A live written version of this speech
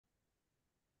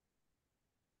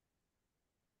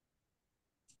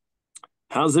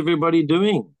How's everybody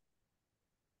doing?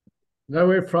 No,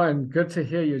 we're fine. Good to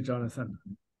hear you, Jonathan.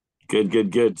 Good,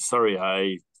 good, good.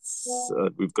 Sorry,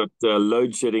 we've got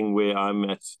load shedding where I'm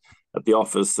at the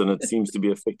office, and it seems to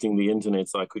be affecting the internet.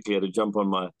 So I quickly had to jump on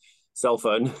my cell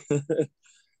phone.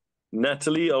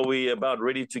 Natalie, are we about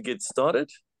ready to get started?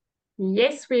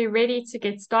 Yes, we're ready to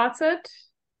get started.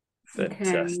 We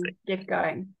Fantastic. can get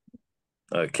going.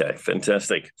 Okay,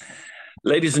 fantastic.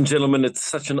 Ladies and gentlemen, it's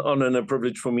such an honor and a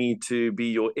privilege for me to be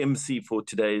your MC for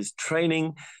today's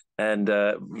training. And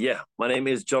my name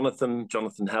is Jonathan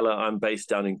Haller. I'm based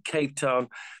down in Cape Town,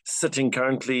 sitting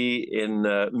currently in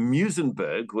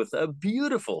Muizenberg with a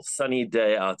beautiful sunny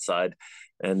day outside.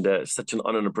 And such an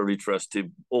honor and a privilege for us to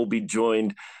all be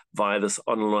joined via this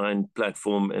online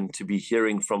platform and to be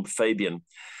hearing from Fabian.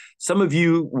 Some of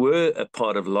you were a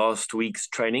part of last week's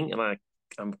training, and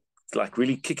I'm like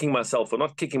really kicking myself, or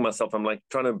not kicking myself. I'm like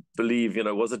trying to believe,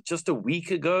 was it just a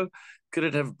week ago? Could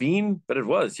it have been? But it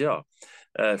was, yeah.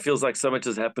 Feels like so much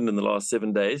has happened in the last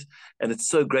 7 days. And it's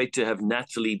so great to have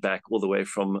Natalie back all the way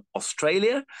from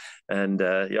Australia. And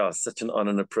such an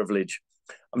honor and a privilege.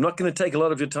 I'm not going to take a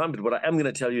lot of your time, but what I am going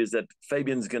to tell you is that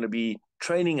Fabian's going to be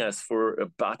training us for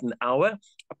about an hour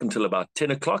up until about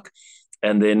 10 o'clock.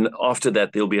 And then after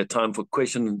that, there'll be a time for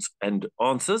questions and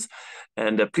answers.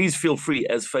 And please feel free,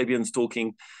 as Fabian's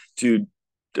talking, to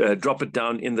drop it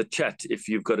down in the chat if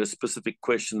you've got a specific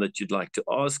question that you'd like to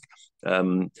ask.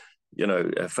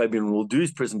 Fabian will do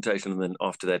his presentation, and then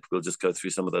after that, we'll just go through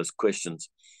some of those questions.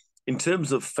 In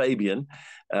terms of Fabian,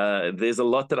 there's a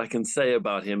lot that I can say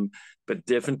about him, but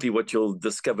definitely what you'll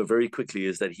discover very quickly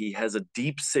is that he has a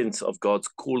deep sense of God's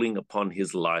calling upon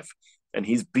his life. And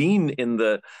he's been in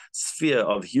the sphere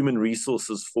of human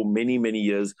resources for many, many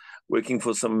years, working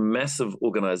for some massive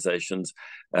organizations,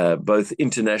 both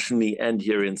internationally and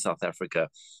here in South Africa,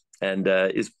 and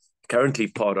is currently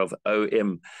part of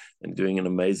OM and doing an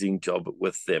amazing job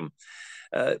with them.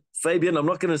 Fabian, I'm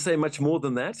not going to say much more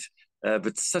than that,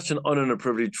 but such an honor and a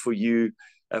privilege for you,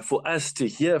 for us to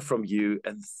hear from you.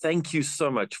 And thank you so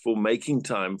much for making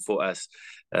time for us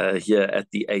here at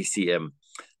the ACM.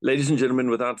 Ladies and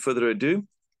gentlemen, without further ado,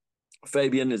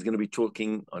 Fabian is going to be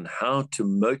talking on how to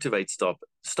motivate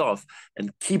staff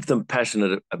and keep them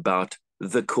passionate about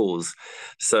the cause.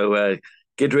 So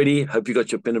get ready. Hope you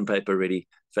got your pen and paper ready.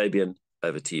 Fabian,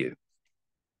 over to you.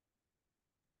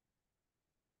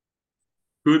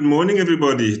 Good morning,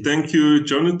 everybody. Thank you,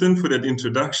 Jonathan, for that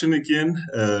introduction again.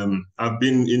 I've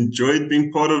enjoyed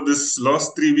being part of this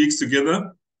last 3 weeks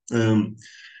together.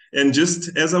 And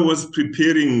just as I was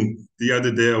preparing the other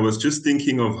day, I was just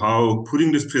thinking of how putting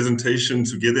this presentation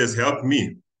together has helped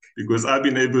me, because I've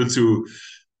been able to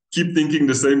keep thinking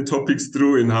the same topics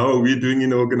through and how are we doing in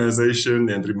the organization,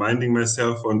 and reminding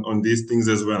myself on these things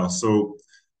as well. So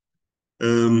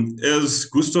as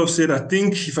Gustav said, I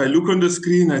think if I look on the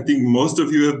screen, I think most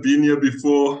of you have been here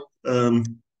before.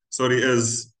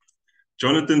 As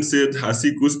Jonathan said, I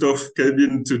see Gustav came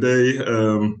in today,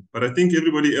 but I think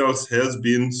everybody else has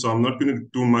been, so I'm not going to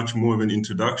do much more of an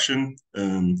introduction.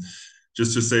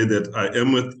 Just to say that I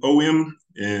am with OM,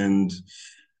 and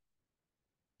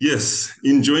yes,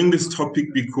 enjoying this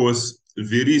topic because it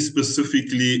very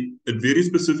specifically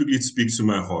speaks to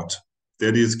my heart.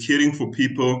 That is caring for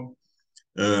people,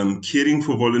 caring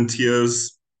for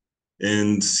volunteers,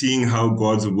 and seeing how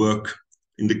God's work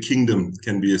in the kingdom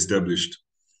can be established.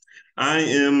 I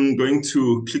am going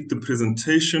to click the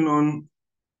presentation on.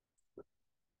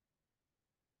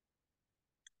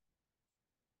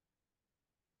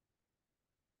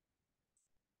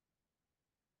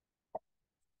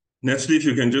 Natalie, if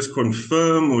you can just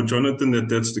confirm, or Jonathan, that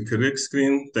that's the correct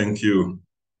screen. Thank you.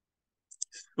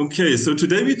 Okay, so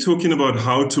today we're talking about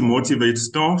how to motivate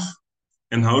staff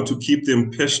and how to keep them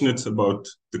passionate about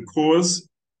the cause.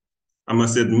 I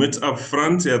must admit up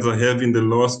front, as I have in the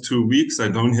last 2 weeks, I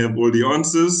don't have all the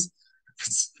answers.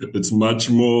 It's much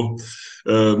more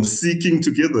seeking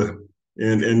together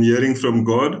and hearing from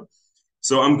God.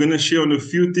 So I'm going to share on a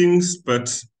few things, but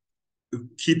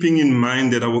keeping in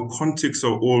mind that our contexts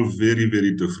are all very,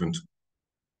 very different.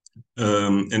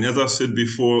 And as I've said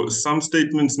before, some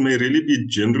statements may really be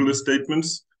generalist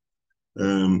statements.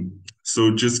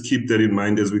 So just keep that in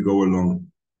mind as we go along.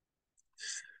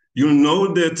 You'll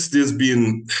know that there's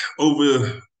been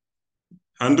over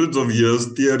hundreds of years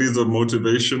theories of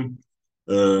motivation.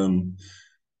 The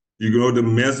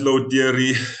Maslow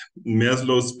theory.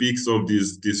 Maslow speaks of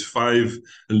these 5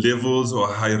 levels or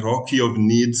hierarchy of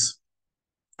needs.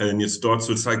 And it starts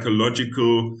with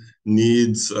psychological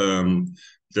needs.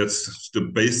 That's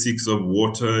the basics of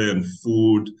water and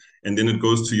food. And then it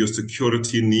goes to your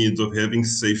security needs of having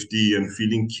safety and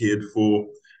feeling cared for.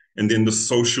 and then the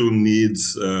social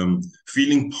needs,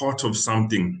 feeling part of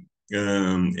something,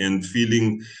 and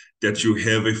feeling that you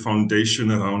have a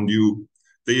foundation around you.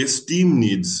 The esteem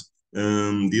needs,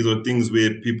 these are things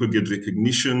where people get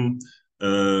recognition,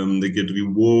 they get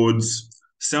rewards.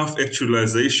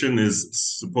 Self-actualization is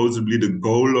supposedly the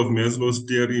goal of Maslow's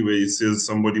theory, where he says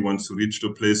somebody wants to reach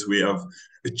the place where I've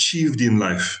achieved in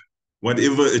life,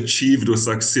 whatever achieved or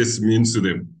success means to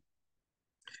them.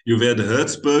 You've had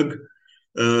Hertzberg,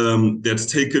 that's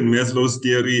taken Maslow's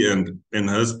theory, and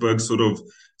Hertzberg sort of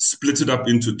split it up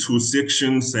into two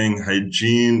sections, saying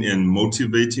hygiene and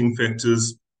motivating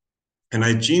factors. And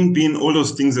hygiene being all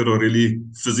those things that are really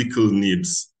physical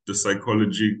needs, the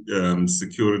psychology,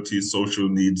 security, social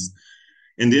needs.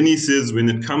 And then he says, when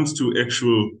it comes to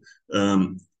actual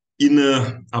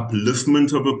inner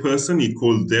upliftment of a person, he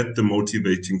called that the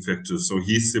motivating factors. So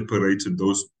he separated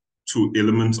those two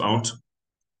elements out.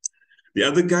 The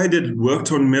other guy that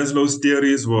worked on Maslow's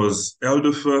theories was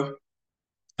Alderfer,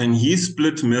 and he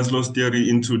split Maslow's theory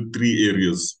into three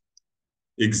areas: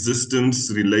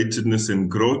 existence, relatedness, and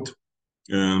growth.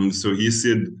 So he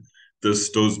said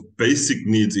those basic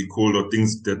needs he called are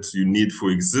things that you need for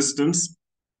existence.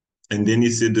 And then he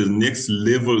said the next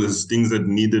level is things that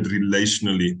needed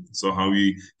relationally. So how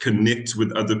you connect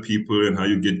with other people and how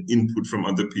you get input from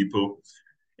other people.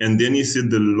 And then he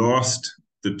said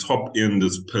the top end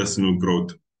is personal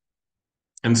growth.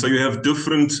 And so you have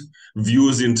different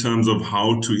views in terms of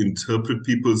how to interpret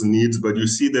people's needs, but you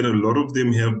see that a lot of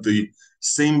them have the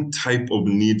same type of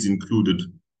needs included.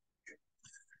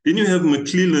 Then you have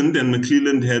McClelland, and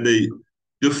McClelland had a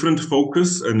different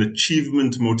focus, an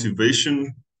achievement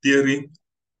motivation theory,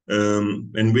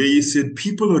 and where he said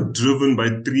people are driven by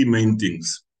three main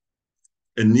things: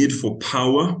 a need for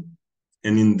power,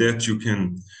 and in that you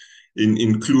can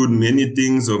include many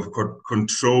things of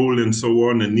control and so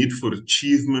on, a need for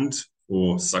achievement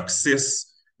or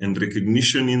success and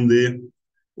recognition in there,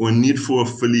 or a need for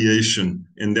affiliation,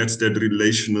 and that's that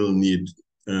relational need,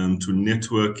 to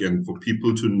network and for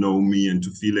people to know me and to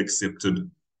feel accepted.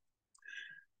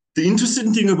 The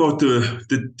interesting thing about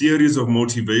the theories of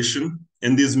motivation,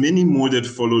 and there's many more that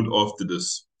followed after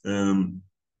this,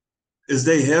 is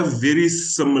they have very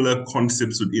similar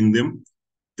concepts within them.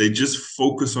 They just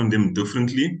focus on them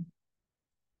differently.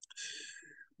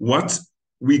 What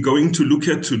we're going to look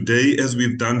at today, as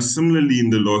we've done similarly in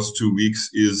the last 2 weeks,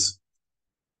 is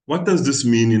what does this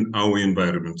mean in our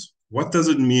environment? What does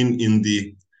it mean in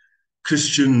the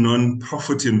Christian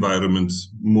non-profit environment,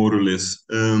 more or less?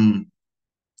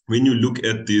 When you look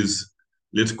at these,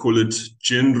 let's call it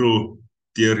general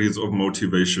theories of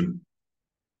motivation.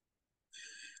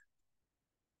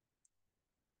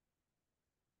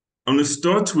 I'm going to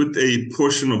start with a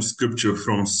portion of scripture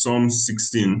from Psalm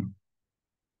 16,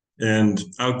 and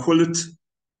I'll call it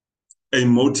a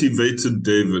motivated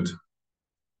David.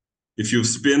 If you've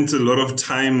spent a lot of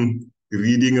time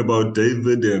reading about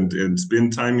David and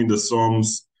spend time in the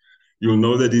Psalms, you'll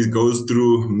know that he goes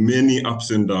through many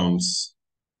ups and downs,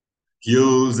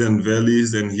 hills and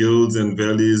valleys and hills and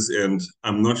valleys, and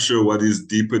I'm not sure what is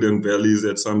deeper than valleys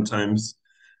at sometimes.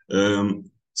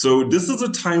 So this is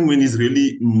a time when he's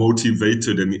really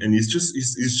motivated, and he's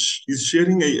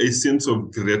sharing a sense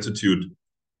of gratitude.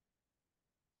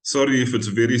 Sorry if it's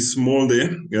very small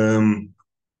there.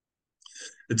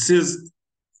 It says,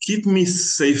 "Keep me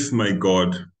safe, my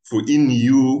God, for in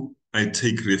you I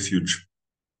take refuge."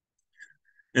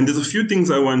 And there's a few things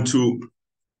I want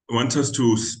us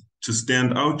to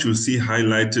stand out. You'll see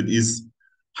highlighted is,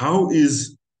 how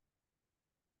is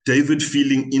David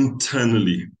feeling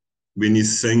internally when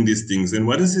he's saying these things, and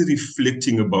what is he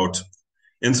reflecting about?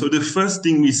 And so the first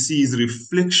thing we see is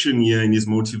reflection here in his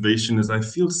motivation is, I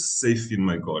feel safe in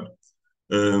my God.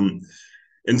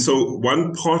 And so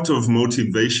one part of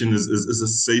motivation is a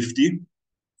safety.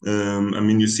 I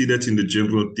mean, you see that in the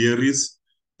general theories,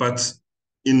 but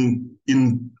in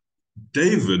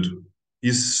David,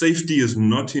 his safety is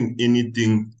not in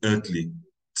anything earthly.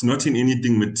 It's not in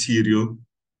anything material.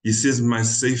 He says, my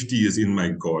safety is in my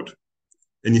God.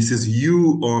 And he says,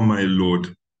 you are my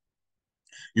Lord.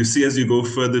 You see, as you go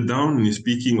further down, and he's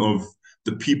speaking of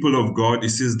the people of God, he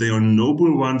says, they are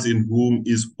noble ones in whom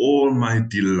is all my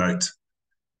delight.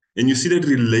 And you see that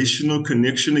relational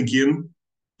connection again,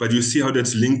 but you see how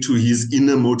that's linked to his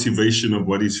inner motivation of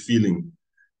what he's feeling.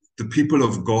 The people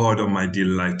of God are my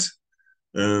delight.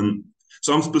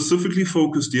 So I'm specifically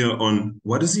focused here on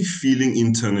what is he feeling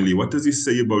internally? What does he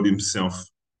say about himself?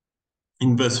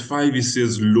 In verse 5, he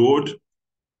says, Lord,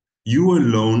 you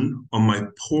alone are my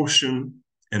portion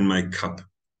and my cup.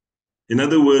 In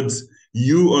other words,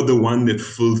 you are the one that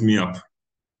fills me up.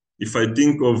 If I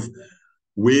think of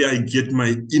where I get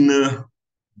my inner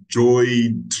joy,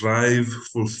 drive,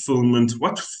 fulfillment.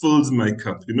 What fills my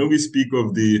cup? You know, we speak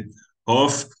of the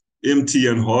half empty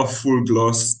and half full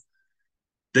glass.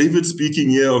 David speaking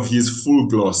here of his full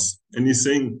glass, and he's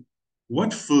saying,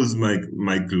 what fills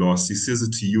my glass? He says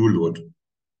it to you, Lord.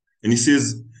 And he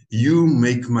says, you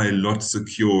make my lot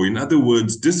secure. In other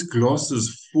words, this glass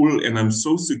is full and I'm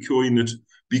so secure in it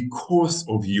because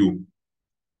of you.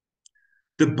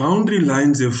 The boundary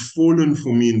lines have fallen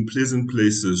for me in pleasant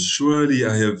places. Surely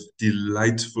I have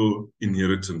delightful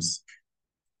inheritance.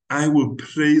 I will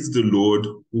praise the Lord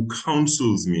who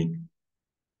counsels me.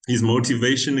 His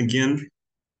motivation again,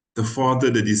 the Father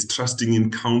that is trusting in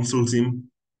counsels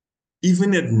him.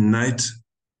 Even at night,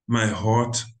 my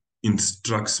heart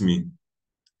instructs me.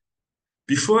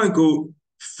 Before I go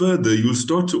further, you'll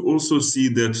start to also see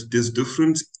that there's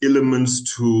different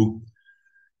elements to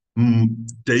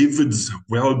David's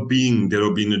well-being that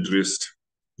are being addressed.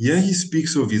 Here he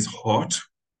speaks of his heart.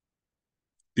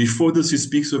 Before this, he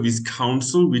speaks of his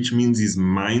counsel, which means his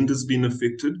mind has been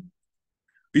affected.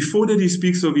 Before that, he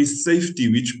speaks of his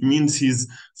safety, which means his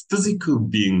physical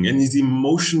being and his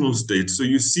emotional state. So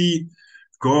you see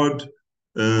God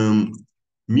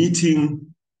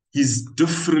meeting his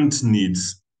different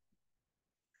needs.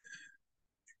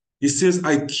 He says,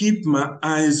 I keep my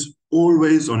eyes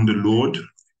always on the Lord.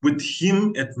 With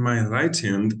him at my right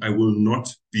hand, I will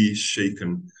not be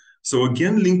shaken. So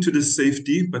again, linked to the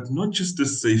safety, but not just the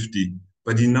safety,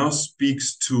 but he now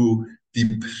speaks to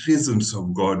the presence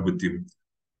of God with him,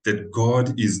 that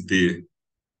God is there.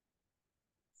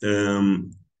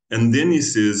 And then he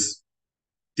says,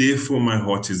 therefore my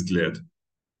heart is glad.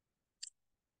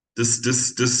 This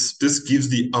gives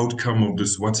the outcome of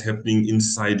this, what's happening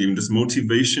inside him, this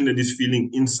motivation that he's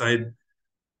feeling inside.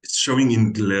 It's showing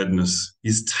in gladness.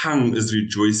 His tongue is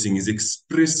rejoicing. He's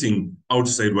expressing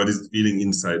outside what he's feeling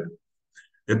inside.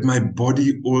 That my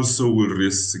body also will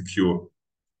rest secure.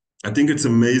 I think it's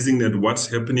amazing that what's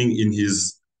happening in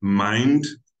his mind,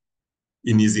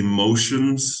 in his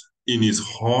emotions, in his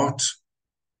heart,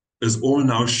 is all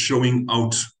now showing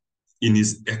out in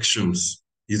his actions.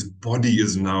 His body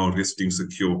is now resting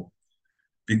secure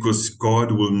because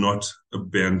God will not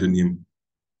abandon him.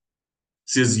 It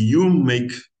says, you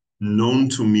make known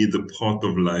to me the path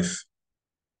of life,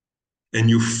 and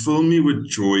you fill me with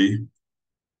joy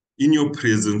in your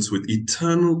presence, with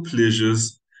eternal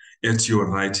pleasures at your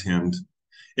right hand.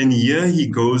 And here he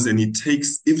goes and he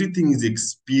takes everything he's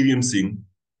experiencing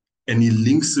and he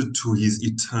links it to his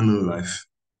eternal life.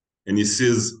 And he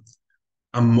says,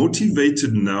 I'm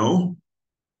motivated now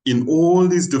in all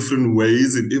these different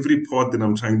ways, in every part that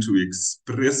I'm trying to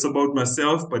express about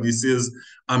myself. But he says,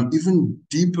 I'm even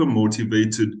deeper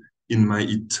motivated in my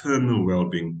eternal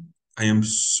well-being. I am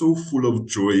so full of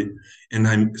joy and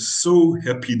I'm so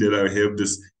happy that I have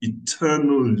this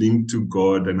eternal link to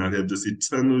God and I have this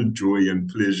eternal joy and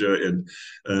pleasure.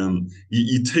 And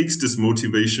he takes this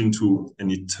motivation to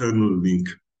an eternal link.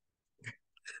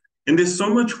 And there's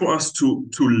so much for us to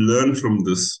learn from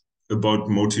this about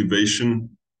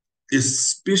motivation,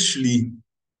 especially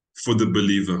for the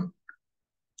believer.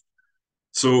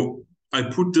 So I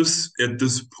put this at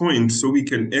this point so we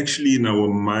can actually in our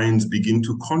minds begin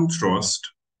to contrast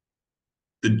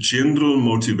the general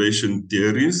motivation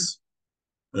theories.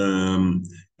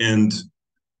 And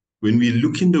when we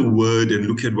look in the word and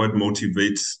look at what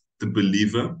motivates the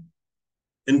believer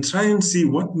and try and see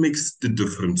what makes the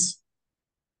difference.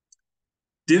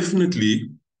 Definitely,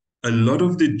 a lot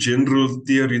of the general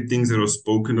theory things that are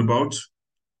spoken about,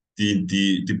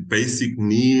 the basic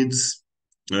needs,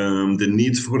 the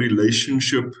needs for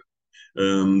relationship,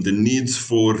 the needs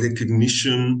for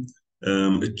recognition,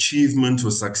 achievement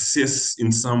or success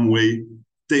in some way,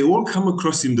 they all come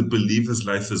across in the believer's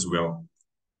life as well.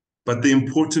 But the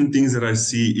important things that I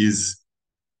see is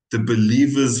the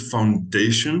believer's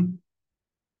foundation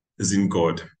is in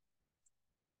God.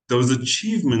 Those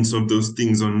achievements of those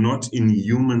things are not in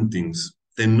human things.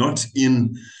 They're not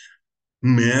in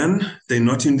man. They're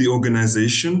not in the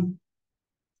organization.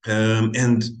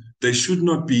 And they should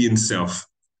not be in self.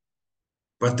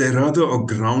 But they rather are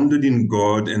grounded in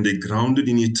God and they're grounded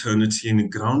in eternity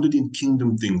and grounded in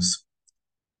kingdom things.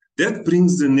 That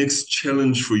brings the next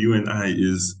challenge for you and I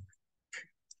is,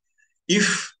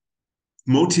 if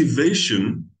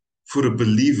motivation for a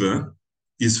believer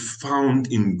is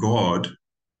found in God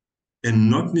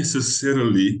and not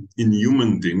necessarily in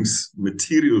human things,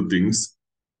 material things,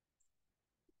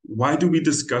 why do we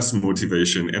discuss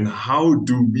motivation and how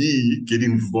do we get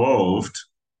involved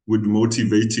with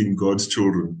motivating God's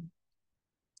children?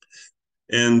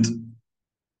 And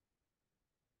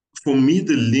for me,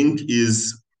 the link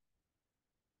is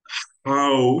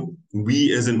how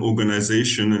we as an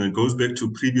organization, and it goes back to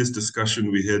a previous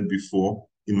discussion we had before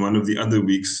in one of the other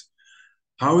weeks,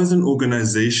 how as an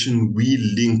organization we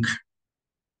link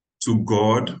to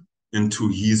God and to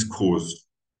his cause,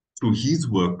 to his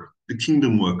work, the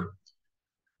kingdom work.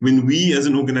 When we as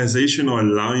an organization are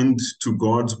aligned to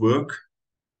God's work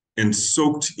and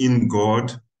soaked in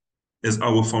God as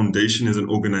our foundation as an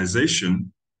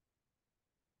organization,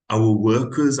 our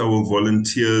workers, our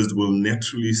volunteers will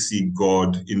naturally see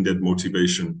God in that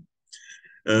motivation.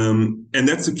 And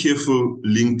that's a careful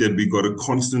link that we got to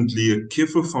constantly, a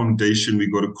careful foundation we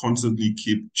got to constantly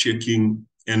keep checking,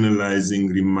 analyzing,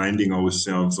 reminding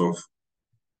ourselves of.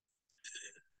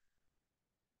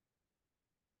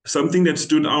 Something that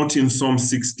stood out in Psalm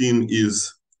 16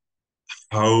 is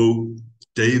how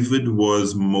David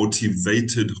was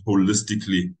motivated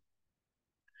holistically.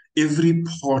 Every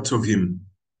part of him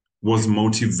was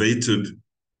motivated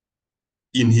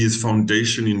in his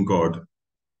foundation in God.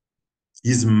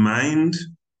 His mind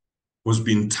was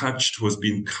being touched, was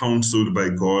being counseled by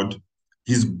God.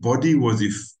 His body was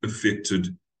affected.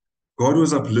 God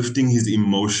was uplifting his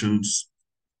emotions.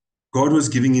 God was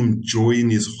giving him joy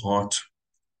in his heart.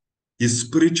 His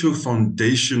spiritual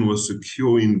foundation was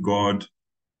secure in God,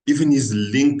 even his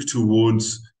link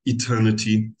towards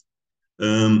eternity.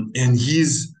 And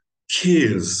his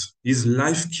cares, his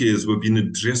life cares were being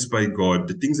addressed by God,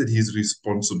 the things that he's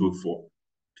responsible for.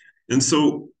 And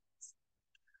so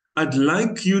I'd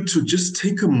like you to just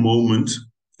take a moment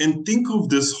and think of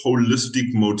this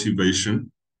holistic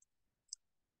motivation,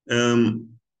 and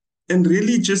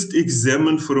really just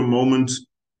examine for a moment,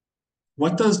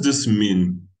 what does this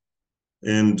mean?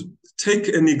 And take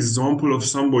an example of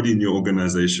somebody in your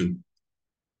organization.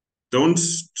 Don't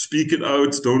speak it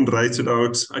out, don't write it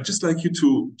out. I'd just like you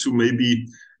to maybe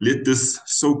let this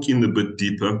soak in a bit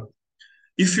deeper.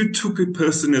 If you took a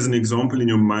person as an example in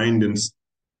your mind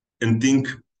and think,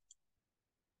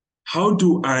 how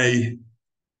do I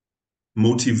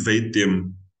motivate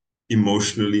them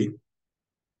emotionally,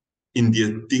 in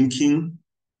their thinking,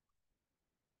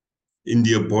 in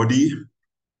their body,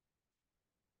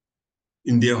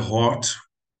 in their heart?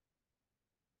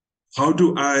 How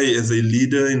do I, as a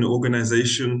leader in an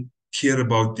organization, care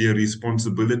about their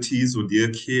responsibilities or their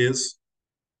cares?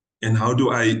 And how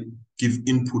do I give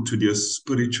input to their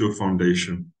spiritual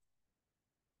foundation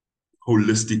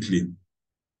holistically?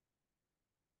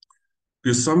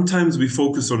 Because sometimes we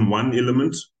focus on one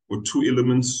element or two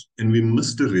elements and we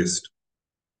miss the rest.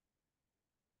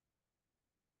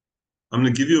 I'm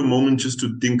going to give you a moment just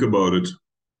to think about it.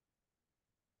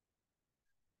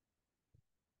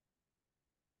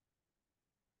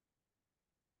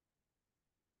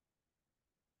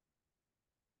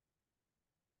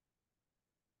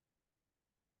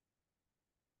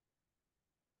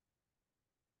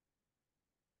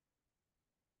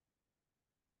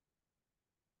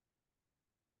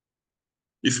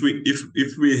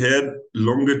 If we had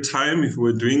longer time, if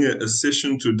we're doing a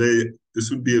session today, this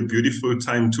would be a beautiful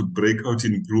time to break out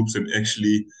in groups and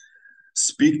actually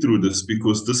speak through this,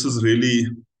 because this is really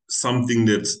something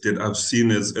that I've seen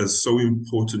as so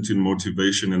important in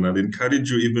motivation. And I'd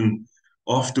encourage you even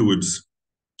afterwards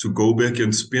to go back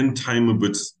and spend time a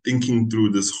bit thinking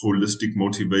through this holistic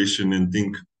motivation and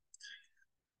think,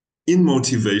 in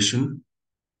motivation,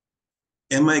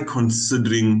 am I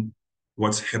considering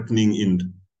what's happening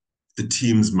in the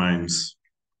team's minds?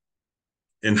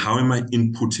 And how am I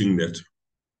inputting that?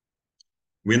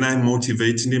 When I'm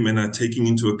motivating them and I'm taking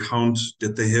into account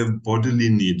that they have bodily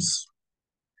needs,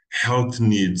 health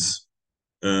needs,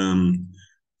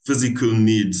 physical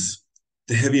needs,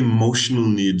 they have emotional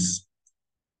needs.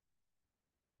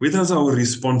 Where does our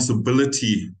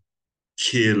responsibility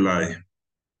care lie?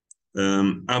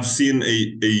 I've seen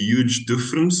a huge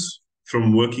difference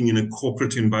from working in a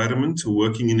corporate environment to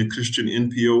working in a Christian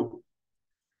NPO.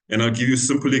 And I'll give you a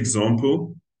simple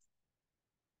example.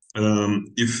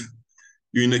 If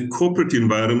you're in a corporate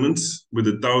environment with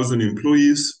 1,000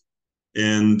 employees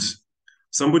and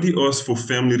somebody asks for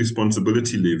family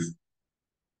responsibility leave,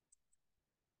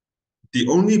 the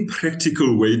only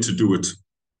practical way to do it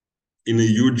in a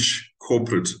huge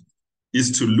corporate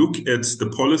is to look at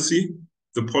the policy.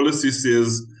 The policy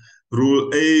says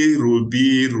rule A, rule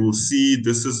B, rule C,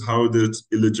 this is how the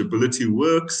eligibility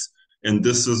works, and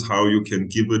this is how you can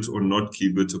give it or not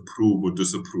give it, approve or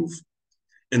disapprove.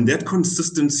 And that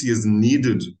consistency is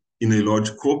needed in a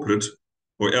large corporate,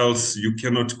 or else you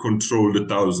cannot control the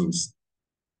thousands.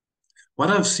 What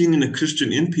I've seen in a Christian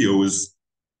NPO is,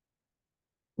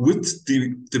 with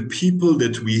the people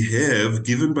that we have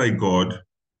given by God,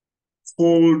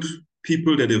 called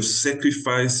people that have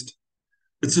sacrificed,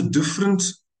 it's a different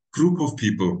group of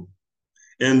people.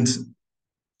 And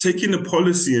taking a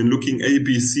policy and looking A,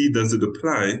 B, C, does it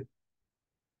apply,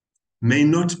 may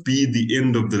not be the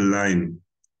end of the line.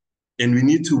 And we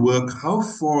need to work, how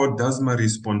far does my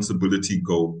responsibility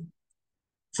go?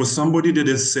 For somebody that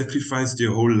has sacrificed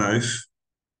their whole life,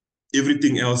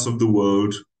 everything else of the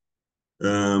world,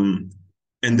 and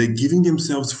they're giving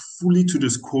themselves fully to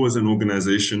this cause and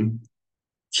organization,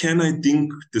 can I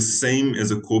think the same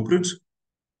as a corporate?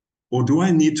 Or do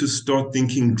I need to start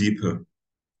thinking deeper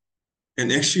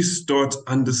and actually start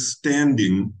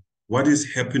understanding what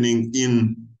is happening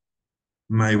in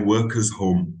my workers'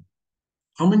 home?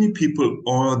 How many people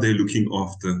are they looking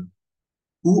after?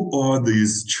 Who are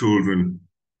these children?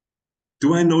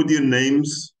 Do I know their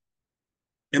names?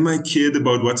 Am I cared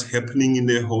about what's happening in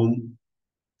their home?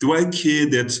 Do I care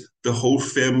that the whole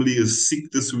family is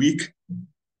sick this week?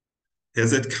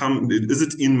 Has it come? Is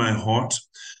it in my heart?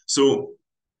 So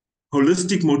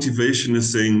holistic motivation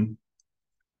is saying,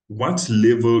 what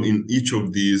level in each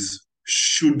of these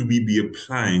should we be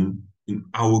applying in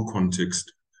our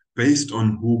context based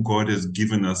on who God has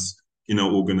given us in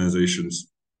our organizations?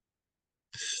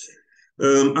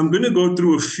 I'm going to go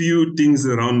through a few things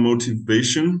around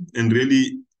motivation, and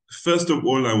really, first of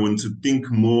all, I want to think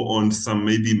more on some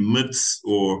maybe myths,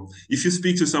 or if you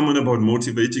speak to someone about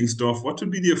motivating staff, what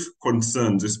would be their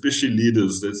concerns, especially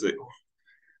leaders that say, oh,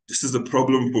 this is a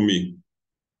problem for me.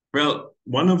 Well,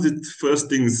 one of the first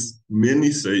things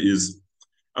many say is,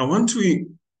 I want to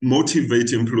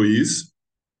motivate employees,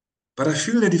 but I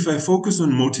feel that if I focus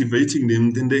on motivating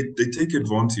them, then they take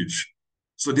advantage.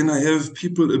 So then I have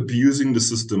people abusing the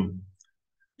system.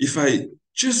 If I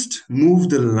just move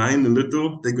the line a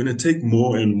little, they're going to take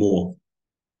more and more.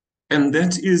 And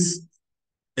that is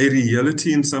a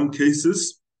reality in some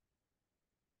cases.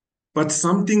 But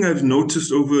something I've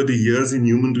noticed over the years in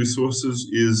human resources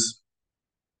is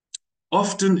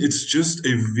often it's just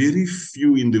a very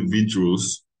few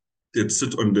individuals that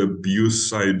sit on the abuse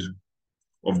side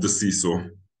of the seesaw.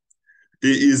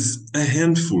 There is a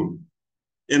handful.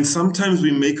 And sometimes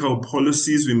we make our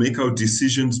policies, we make our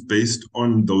decisions based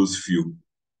on those few.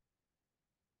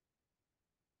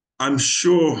 I'm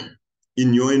sure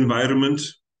in your environment,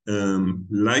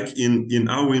 like in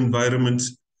our environment,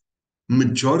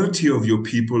 majority of your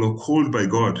people are called by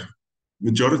God.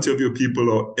 Majority of your people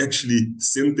are actually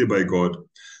sent there by God.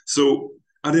 So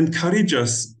I'd encourage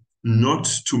us not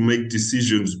to make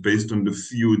decisions based on the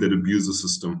few that abuse the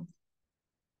system.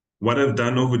 What I've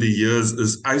done over the years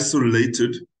is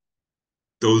isolated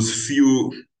those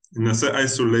few, and I say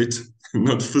isolate,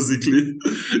 not physically,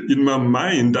 in my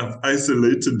mind, I've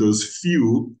isolated those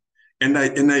few, and I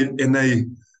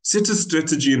set a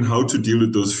strategy in how to deal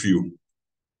with those few.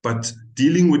 But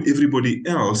dealing with everybody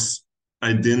else,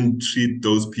 I then treat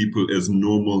those people as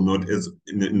normal, not as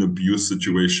in an abuse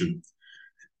situation.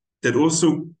 That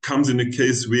also comes in a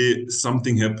case where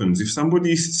something happens. If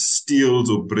somebody steals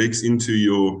or breaks into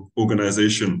your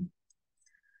organization,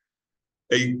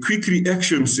 a quick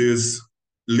reaction says,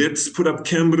 let's put up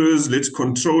cameras, let's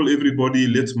control everybody,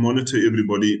 let's monitor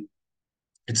everybody.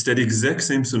 It's that exact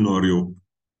same scenario.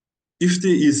 If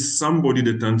there is somebody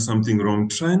that done something wrong,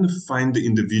 try and find the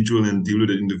individual and deal with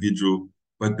the individual,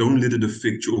 but don't let it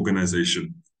affect your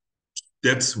organization.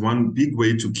 That's one big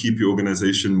way to keep your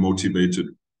organization motivated.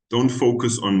 Don't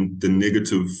focus on the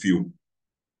negative few.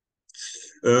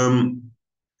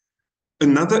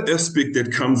 Another aspect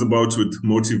that comes about with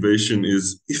motivation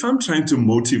is, if I'm trying to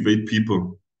motivate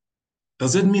people,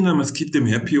 does that mean I must keep them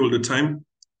happy all the time?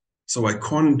 So I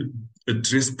can't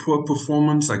address poor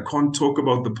performance, I can't talk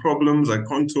about the problems, I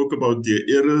can't talk about their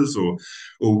errors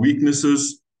or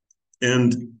weaknesses.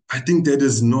 And I think that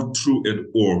is not true at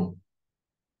all.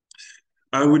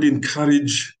 I would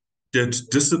encourage that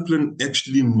discipline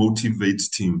actually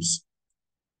motivates teams.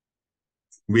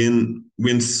 When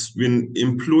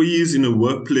employees in a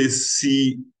workplace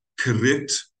see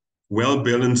correct,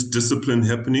 well-balanced discipline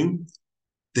happening,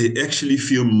 they actually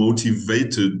feel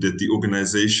motivated that the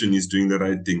organization is doing the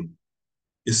right thing,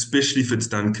 especially if it's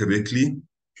done correctly,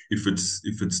 if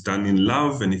it's done in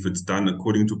love, and if it's done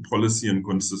according to policy and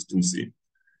consistency.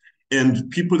 And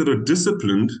people that are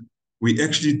disciplined, we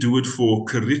actually do it for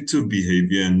corrective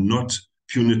behavior and not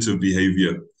punitive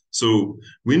behavior. So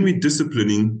when we're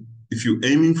disciplining, if you're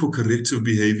aiming for corrective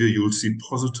behavior, you'll see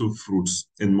positive fruits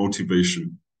and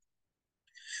motivation.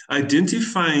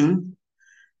 Identifying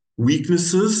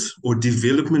weaknesses or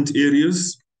development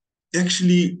areas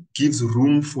actually gives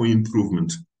room for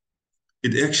improvement.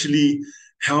 It actually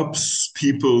helps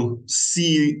people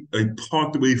see a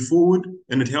pathway forward,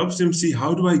 and it helps them see,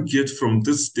 how do I get from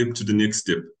this step to the next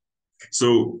step?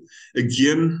 So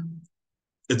again,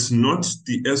 it's not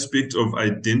the aspect of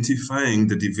identifying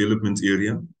the development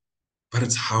area, but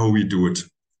it's how we do it.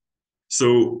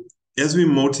 So as we're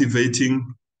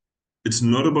motivating, it's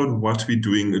not about what we're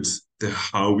doing, it's the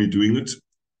how we're doing it.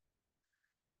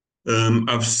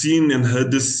 I've seen and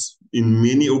heard this in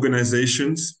many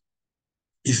organizations.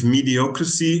 If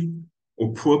mediocrity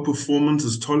or poor performance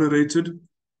is tolerated,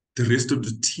 the rest of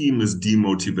the team is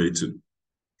demotivated.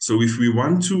 So if we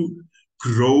want to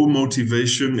grow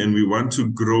motivation and we want to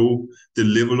grow the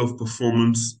level of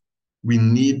performance, we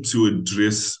need to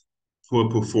address poor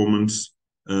performance.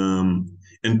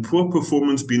 And poor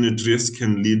performance being addressed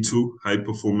can lead to high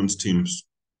performance teams.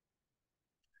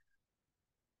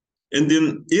 And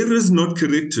then errors not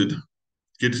corrected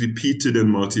get repeated and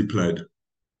multiplied.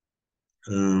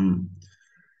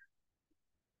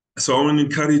 So I want to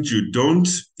encourage you, don't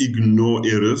ignore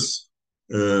errors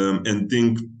and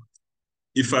think,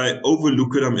 if I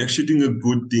overlook it, I'm actually doing a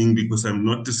good thing because I'm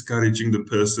not discouraging the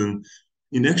person.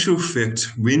 In actual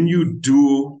fact, when you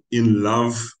do in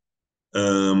love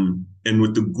and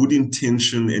with the good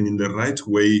intention and in the right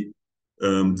way,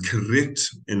 correct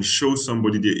and show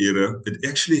somebody their error, it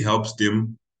actually helps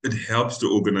them, it helps the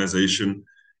organization,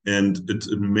 and it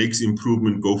makes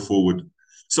improvement go forward.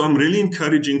 So I'm really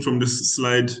encouraging from this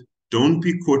slide, don't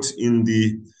be caught in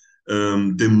the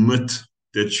myth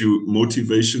that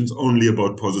motivation's only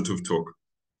about positive talk.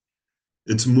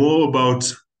 It's more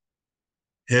about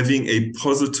having a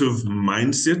positive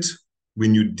mindset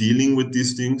when you're dealing with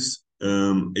these things,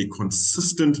 a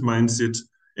consistent mindset,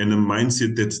 and a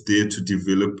mindset that's there to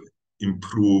develop,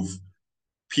 improve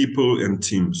people and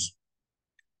teams.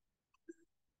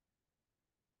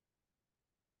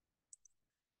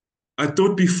 I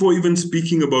thought before even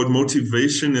speaking about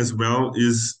motivation as well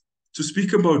is to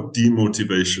speak about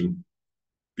demotivation,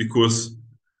 because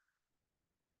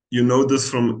you know this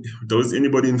from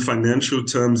anybody in financial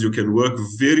terms, you can work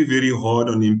very, very hard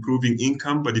on improving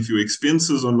income, but if your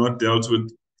expenses are not dealt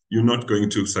with, you're not going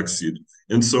to succeed.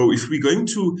 And so if we're going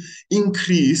to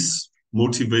increase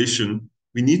motivation,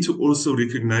 we need to also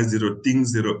recognize there are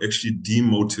things that are actually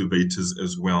demotivators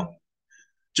as well.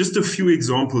 Just a few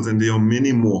examples, and there are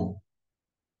many more.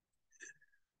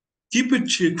 Keep a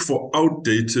check for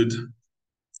outdated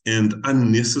and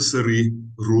unnecessary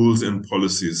rules and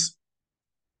policies.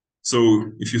 So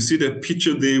if you see that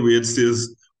picture there where it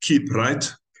says keep right,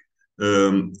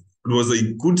 it was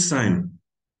a good sign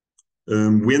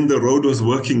when the road was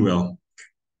working well.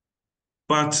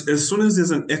 But as soon as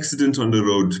there's an accident on the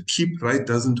road, keep right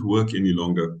doesn't work any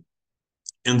longer.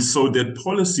 And so that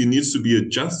policy needs to be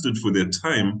adjusted for that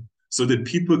time so that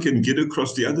people can get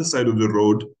across the other side of the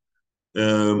road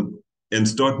and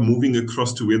start moving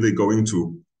across to where they're going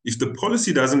to. If the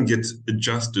policy doesn't get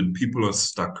adjusted, people are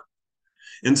stuck.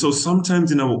 And so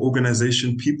sometimes in our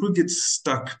organization, people get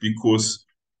stuck because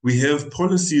we have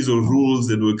policies or rules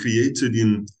that were created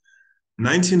in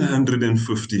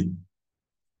 1950,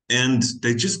 and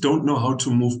they just don't know how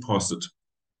to move past it.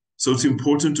 So it's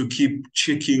important to keep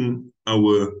checking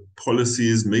our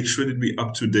policies, make sure that we're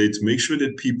up to date, make sure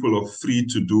that people are free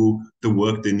to do the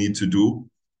work they need to do.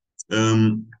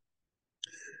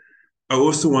 I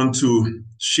also want to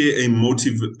share a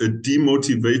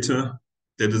demotivator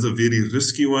that is a very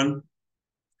risky one.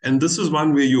 And this is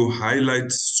one where you highlight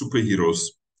superheroes,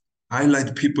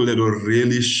 highlight people that are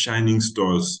really shining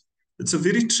stars. It's a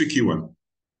very tricky one.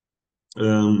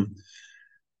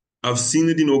 I've seen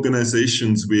it in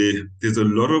organizations where there's a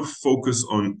lot of focus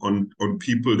on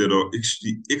people that are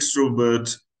actually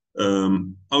extrovert,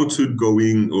 outward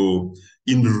going, or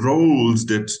in roles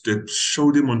that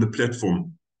show them on the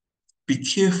platform. Be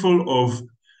careful of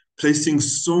placing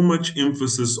so much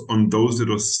emphasis on those that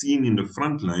are seen in the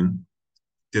front line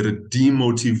that it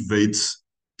demotivates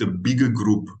the bigger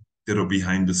group that are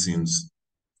behind the scenes.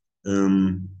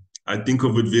 I think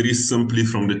of it very simply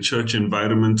from the church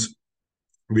environment,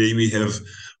 where we have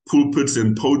pulpits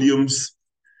and podiums,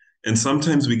 and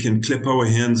sometimes we can clap our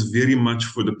hands very much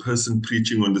for the person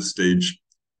preaching on the stage.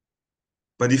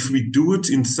 But if we do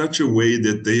it in such a way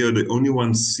that they are the only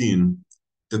ones seen,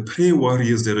 the prayer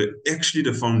warriors that are actually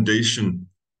the foundation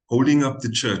holding up the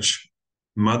church,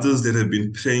 mothers that have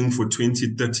been praying for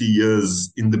 20, 30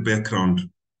 years in the background,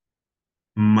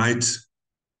 might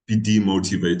be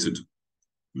demotivated.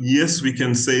 Yes, we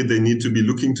can say they need to be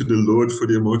looking to the Lord for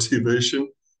their motivation,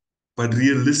 but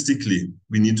realistically,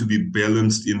 we need to be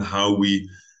balanced in how we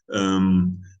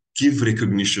give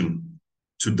recognition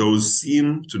to those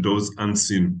seen, to those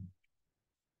unseen.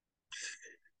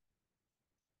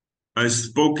 I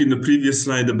spoke in the previous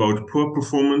slide about poor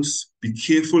performance. Be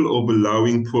careful of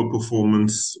allowing poor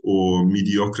performance or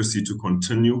mediocrity to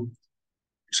continue.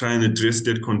 try and address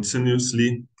that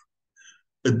continuously.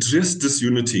 Address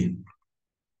disunity.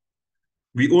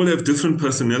 We all have different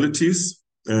personalities.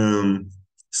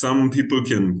 Some people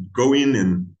can go in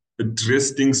and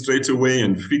address things straight away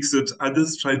and fix it.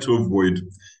 Others try to avoid,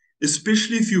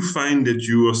 especially if you find that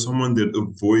you are someone that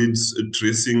avoids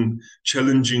addressing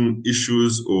challenging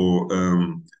issues or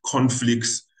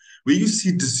conflicts. Where you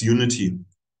see disunity,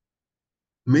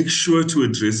 make sure to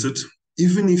address it,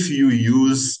 even if you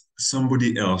use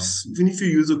somebody else, even if you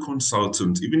use a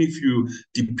consultant, even if you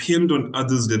depend on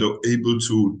others that are able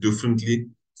to differently.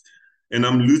 And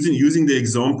I'm using the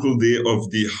example there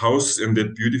of the house and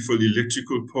that beautiful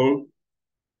electrical pole.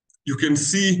 You can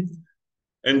see,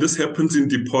 and this happens in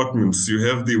departments. You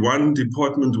have the one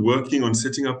department working on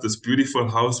setting up this beautiful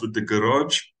house with the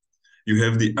garage. You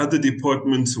have the other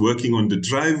departments working on the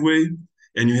driveway,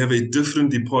 and you have a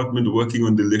different department working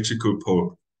on the electrical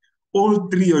pole. All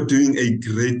three are doing a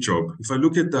great job. If I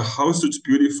look at the house, it's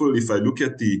beautiful. If I look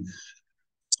at the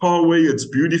tarway, it's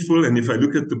beautiful. And if I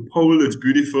look at the pole, it's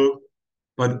beautiful.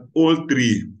 But all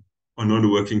three are not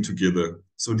working together.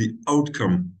 So the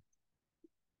outcome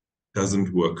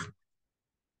doesn't work.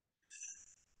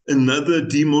 Another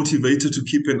demotivator to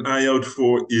keep an eye out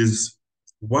for is,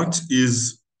 what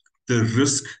is the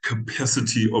risk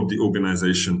capacity of the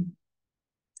organization?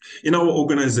 In our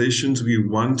organizations, we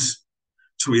want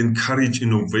to encourage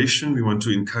innovation. We want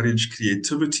to encourage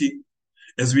creativity.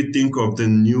 As we think of the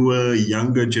newer,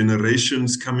 younger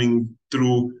generations coming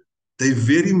through, they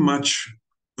very much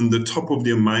on the top of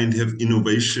their mind have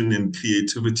innovation and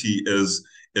creativity as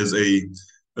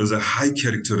a high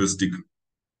characteristic.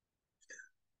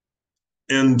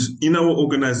 And in our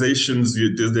organizations,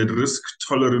 there's that risk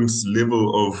tolerance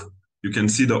level of, you can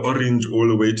see the orange all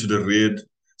the way to the red.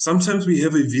 Sometimes we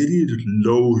have a very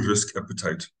low risk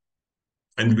appetite.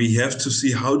 And we have to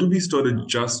see, how do we start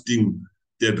adjusting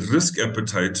that risk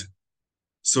appetite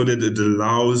so that it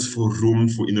allows for room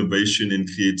for innovation and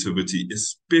creativity,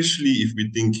 especially if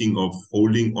we're thinking of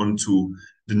holding on to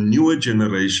the newer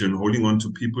generation, holding on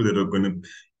to people that are going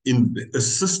to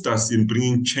assist us in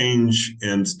bringing change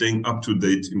and staying up to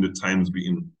date in the times we're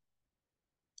in.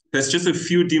 That's just a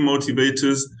few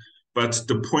demotivators, but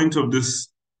the point of this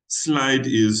slide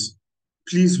is,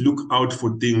 please look out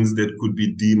for things that could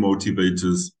be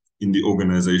demotivators in the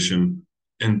organization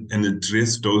and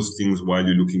address those things while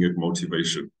you're looking at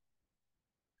motivation.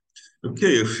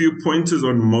 Okay, a few pointers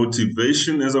on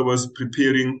motivation as I was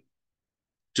preparing.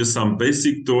 Just some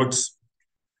basic thoughts.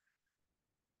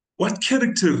 What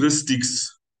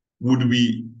characteristics would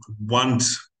we want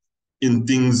in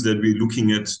things that we're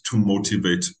looking at to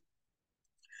motivate?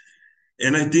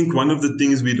 And I think one of the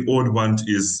things we'd all want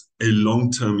is a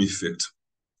long-term effect.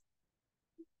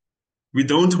 We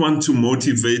don't want to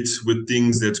motivate with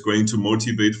things that's going to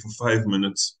motivate for 5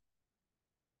 minutes,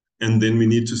 and then we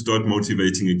need to start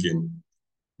motivating again.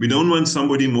 We don't want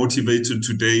somebody motivated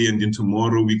today and then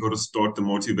tomorrow we got to start the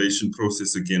motivation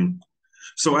process again.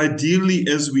 So ideally,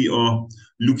 as we are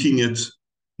looking at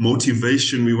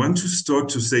motivation, we want to start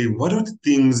to say, what are the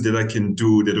things that I can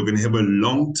do that are going to have a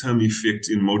long-term effect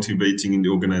in motivating in the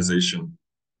organization?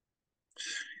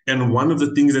 And one of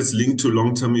the things that's linked to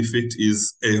long-term effect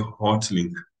is a heart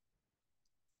link.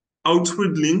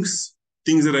 Outward links,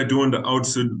 things that I do on the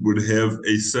outside, would have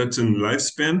a certain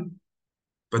lifespan,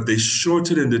 but they're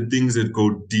shorter than the things that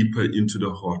go deeper into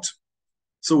the heart.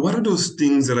 So what are those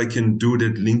things that I can do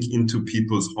that link into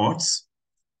people's hearts?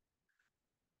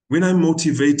 When I'm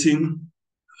motivating,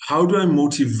 how do I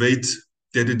motivate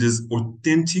that it is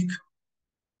authentic?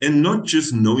 And not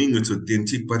just knowing it's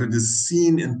authentic, but it is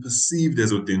seen and perceived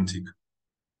as authentic.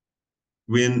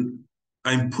 When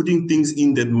I'm putting things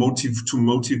in that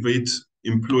motivate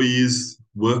employees,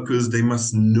 workers, they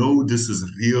must know this is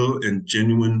real and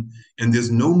genuine, and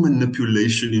there's no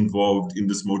manipulation involved in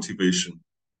this motivation.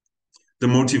 The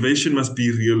motivation must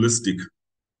be realistic.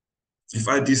 If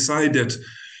I decide that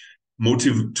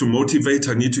to motivate,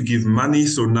 I need to give money,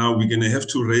 so now we're going to have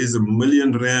to raise R1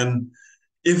 million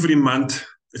every month,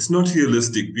 it's not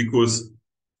realistic because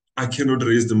I cannot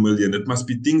raise the million. It must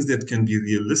be things that can be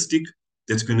realistic,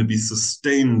 that's going to be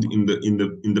sustained in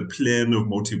the plan of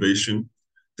motivation.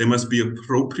 They must be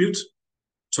appropriate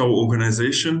to our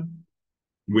organization.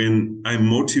 When I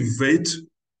motivate,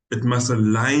 it must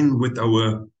align with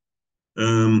our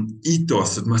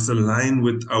ethos. It must align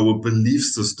with our belief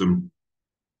system.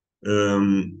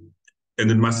 And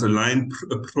it must align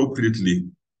appropriately.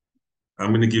 I'm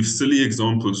going to give silly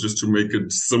examples just to make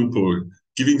it simple.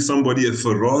 Giving somebody a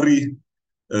Ferrari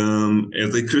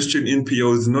as a Christian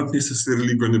NPO is not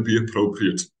necessarily going to be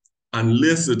appropriate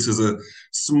unless it is a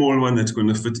small one that's going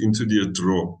to fit into their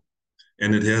drawer.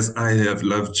 and it has "I have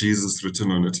loved Jesus"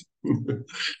 written on it.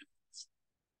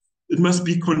 It must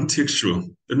be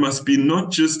contextual. It must be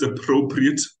not just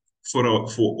appropriate for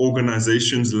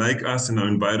organizations like us in our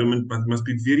environment, but it must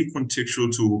be very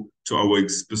contextual to our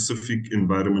specific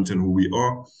environment and who we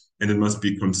are, and it must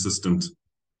be consistent.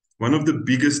 One of the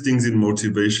biggest things in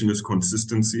motivation is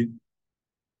consistency.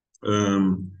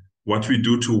 What we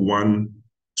do to one,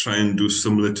 try and do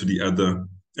similar to the other.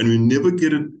 And we never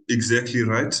get it exactly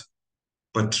right,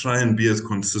 but try and be as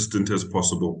consistent as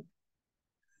possible.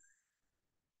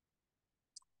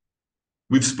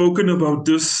 We've spoken about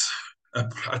this.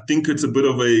 I think it's a bit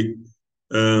of a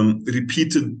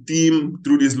repeated theme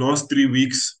through these last 3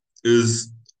 weeks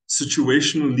is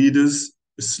situational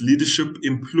leadership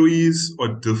employees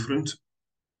are different,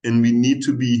 and we need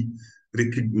to be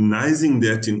recognizing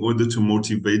that in order to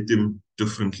motivate them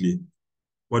differently.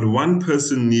 What one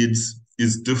person needs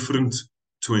is different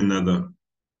to another.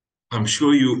 I'm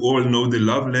sure you all know the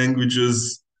Love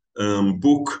Languages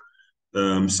book.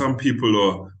 Some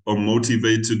people are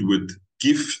motivated with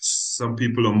gifts. Some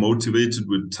people are motivated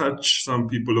with touch. Some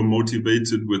people are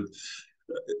motivated with,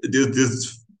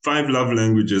 there's 5 love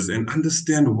languages, and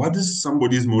understand what is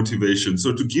somebody's motivation.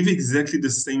 So to give exactly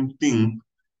the same thing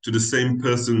to the same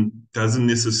person doesn't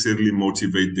necessarily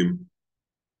motivate them.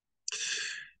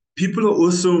 People are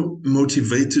also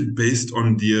motivated based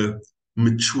on their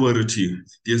maturity,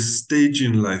 their stage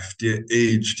in life, their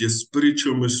age, their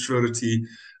spiritual maturity.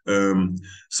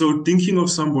 So thinking of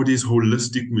somebody's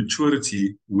holistic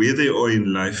maturity, where they are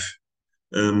in life,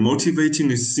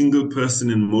 motivating a single person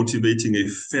and motivating a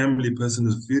family person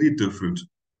is very different.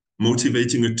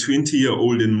 Motivating a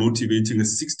 20-year-old and motivating a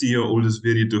 60-year-old is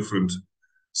very different.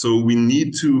 So we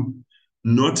need to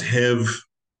not have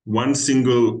one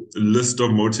single list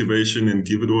of motivation and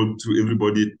give it all to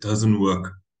everybody. It doesn't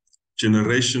work.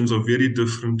 Generations are very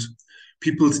different.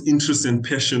 People's interests and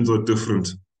passions are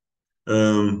different.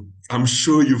 I'm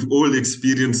sure you've all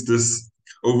experienced this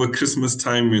over Christmas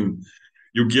time when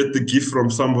you get the gift from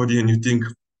somebody and you think,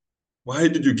 why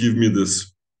did you give me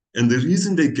this? And the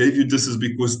reason they gave you this is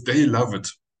because they love it.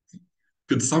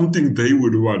 It's something they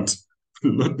would want,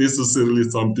 not necessarily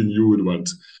something you would want.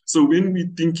 So when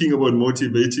we're thinking about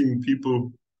motivating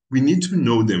people, we need to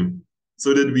know them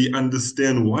so that we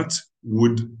understand what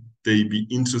would they be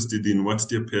interested in, what's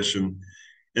their passion,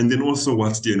 and then also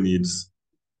what's their needs.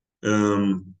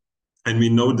 And we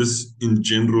know this in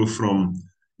general from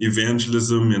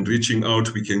evangelism and reaching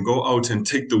out. We can go out and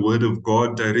take the word of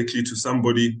God directly to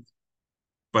somebody,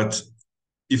 but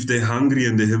if they're hungry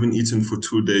and they haven't eaten for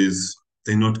 2 days,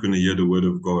 they're not going to hear the word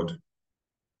of God.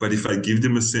 But if I give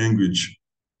them a sandwich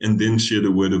and then share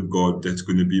the word of God, that's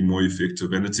going to be more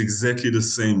effective. And it's exactly the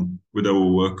same with our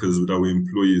workers, with our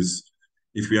employees.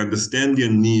 If we understand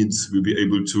their needs, we'll be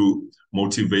able to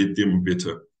motivate them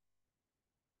better.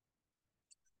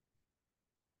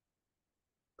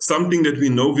 Something that we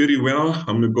know very well,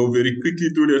 I'm going to go very quickly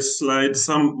through this slide.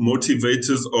 Some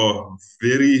motivators are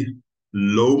very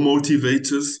low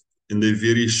motivators and they're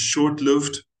very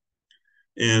short-lived.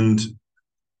 And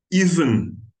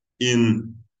even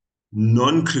in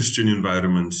non-Christian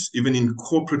environments, even in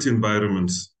corporate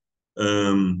environments,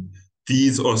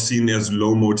 these are seen as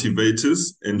low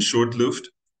motivators and short-lived.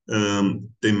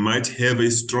 They might have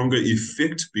a stronger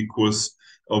effect because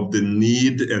of the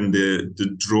need and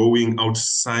the drawing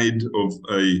outside of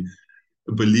a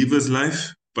believer's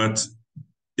life, but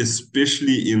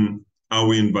especially in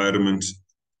our environment,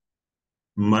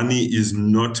 money is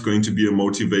not going to be a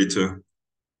motivator.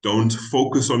 Don't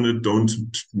focus on it. Don't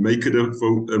make it a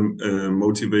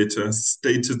motivator.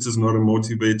 Status is not a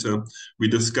motivator. We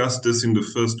discussed this in the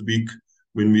first week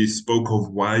when we spoke of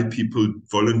why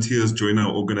volunteers join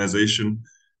our organization.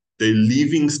 They're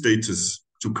leaving status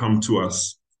to come to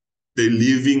us. They're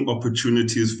leaving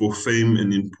opportunities for fame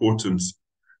and importance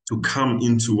to come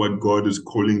into what God is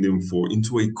calling them for,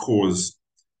 into a cause.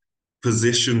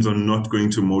 Possessions are not going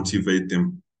to motivate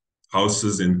them.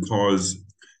 Houses and cars.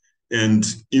 And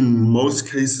in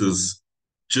most cases,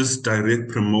 just direct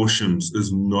promotions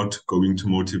is not going to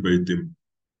motivate them.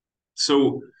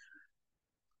 So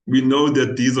we know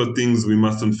that these are things we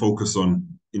mustn't focus on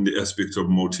in the aspect of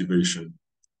motivation.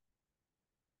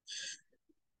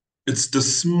 It's the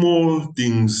small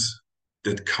things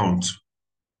that count.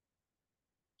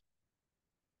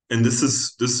 And this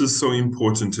is so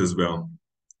important as well.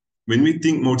 When we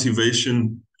think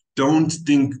motivation, don't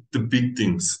think the big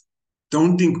things.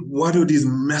 Don't think, what are these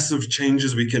massive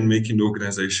changes we can make in the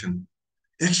organization?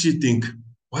 Actually think,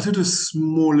 what are the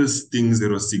smallest things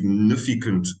that are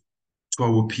significant to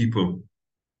our people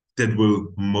that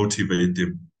will motivate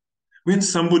them? When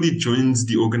somebody joins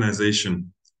the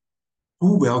organization,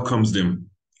 who welcomes them?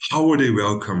 How are they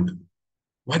welcomed?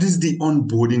 What is the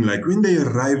onboarding like when they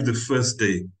arrive the first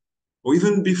day? Or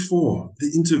even before,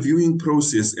 the interviewing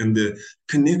process and the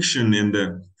connection and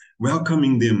the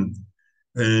welcoming them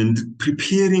and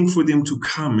preparing for them to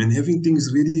come and having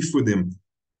things ready for them.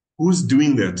 Who's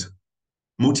doing that?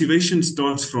 Motivation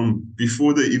starts from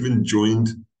before they even joined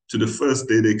to the first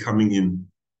day they're coming in.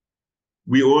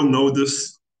 We all know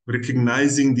this,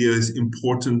 recognizing their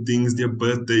important things, their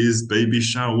birthdays, baby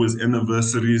showers,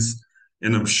 anniversaries,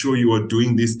 and I'm sure you are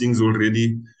doing these things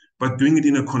already, but doing it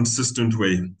in a consistent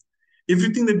way.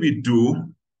 Everything that we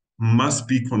do must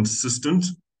be consistent.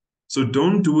 So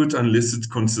don't do it unless it's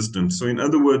consistent. So in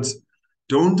other words,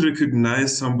 don't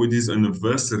recognize somebody's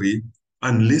anniversary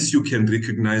unless you can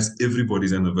recognize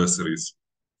everybody's anniversaries,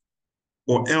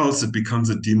 or else it becomes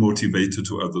a demotivator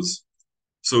to others.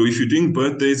 So if you're doing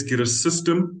birthdays, get a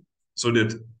system so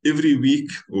that every week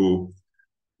or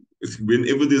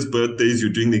whenever there's birthdays,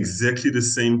 you're doing exactly the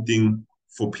same thing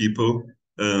for people.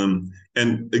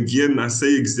 And again, I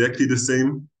say exactly the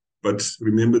same, but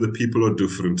remember the people are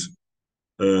different.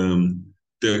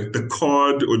 The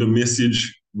card or the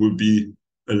message will be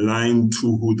aligned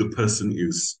to who the person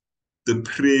is. The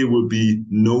prayer will be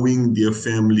knowing their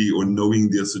family or knowing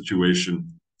their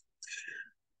situation.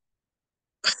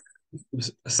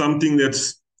 Something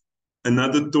that's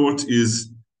another thought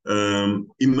is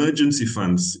emergency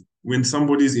funds. When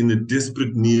somebody's in a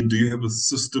desperate need, do you have a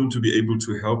system to be able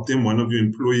to help them? One of your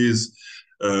employees'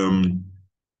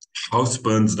 house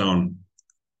burns down.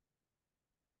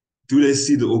 Do they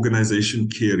see the organization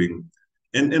caring?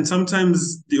 And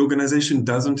sometimes the organization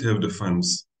doesn't have the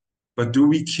funds, but do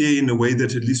we care in a way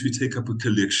that at least we take up a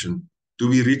collection? Do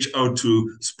we reach out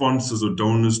to sponsors or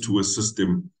donors to assist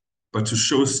them, but to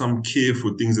show some care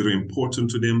for things that are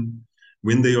important to them?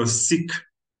 When they are sick,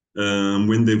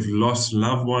 when they've lost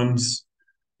loved ones.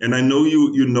 And I know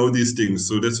you know these things,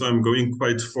 so that's why I'm going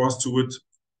quite fast to it.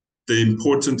 The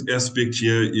important aspect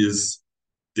here is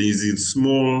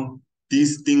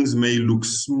these things may look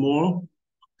small,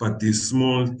 but these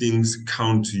small things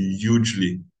count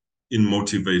hugely in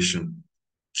motivation.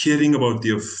 Caring about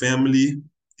their family,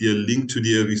 their link to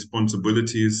their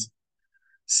responsibilities,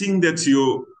 seeing that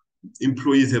your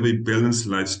employees have a balanced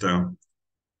lifestyle.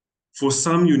 For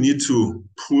some, you need to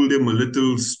pull them a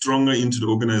little stronger into the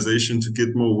organization to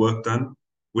get more work done.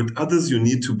 With others, you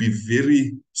need to be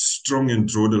very strong and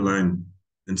draw the line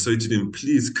and say to them,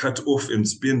 please cut off and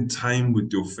spend time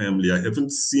with your family. I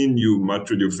haven't seen you much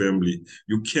with your family.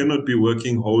 You cannot be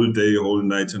working whole day, whole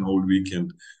night, and whole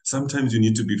weekend. Sometimes you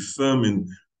need to be firm and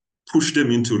push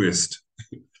them into rest.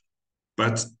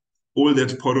 But all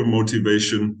that's part of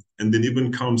motivation. And then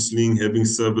even counseling, having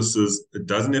services, it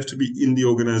doesn't have to be in the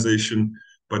organization,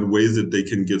 but ways that they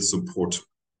can get support.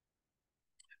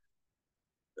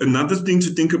 Another thing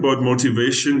to think about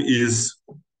motivation is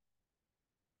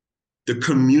the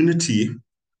community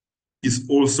is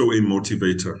also a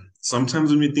motivator.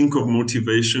 Sometimes when we think of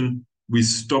motivation, we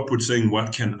stop with saying,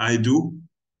 what can I do?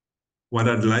 What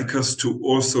I'd like us to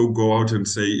also go out and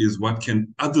say is, what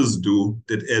can others do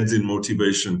that adds in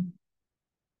motivation?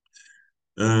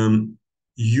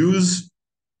 Use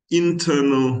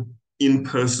internal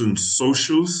in-person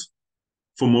socials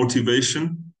for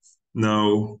motivation.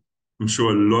 Now, I'm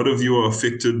sure a lot of you are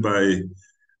affected by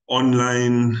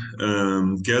online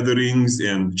gatherings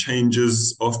and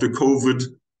changes after COVID,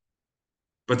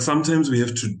 but sometimes we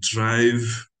have to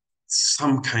drive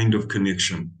some kind of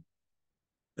connection.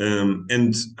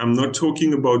 And I'm not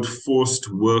talking about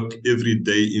forced work every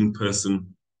day in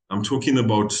person. I'm talking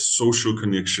about social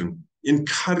connection.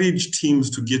 Encourage teams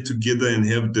to get together and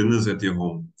have dinners at their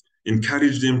home.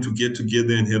 Encourage them to get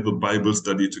together and have a Bible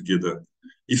study together.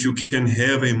 If you can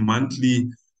have a monthly,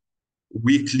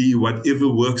 weekly, whatever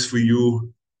works for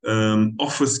you,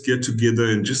 office get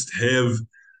together and just have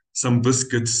some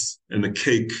biscuits and a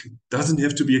cake. Doesn't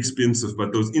have to be expensive,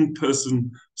 but those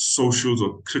in-person socials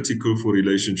are critical for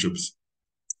relationships.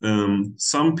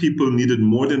 Some people need it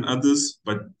more than others,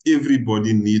 but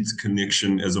everybody needs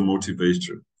connection as a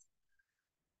motivation.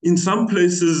 In some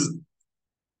places,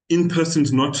 in-person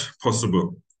is not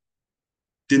possible.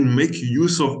 Then make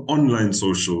use of online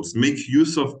socials, make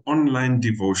use of online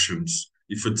devotions.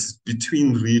 If it's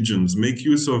between regions, make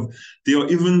use of, there are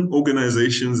even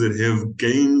organizations that have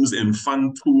games and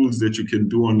fun tools that you can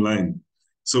do online.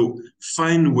 So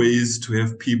find ways to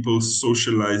have people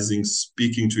socializing,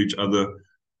 speaking to each other,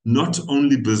 not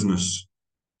only business,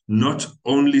 not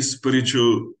only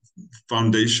spiritual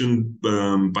foundation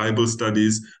Bible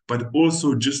studies, but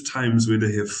also just times where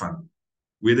they have fun.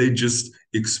 where they just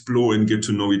explore and get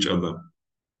to know each other.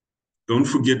 Don't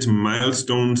forget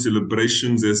milestone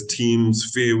celebrations as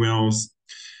teams, farewells,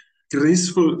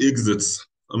 graceful exits.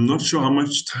 I'm not sure how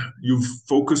much time you've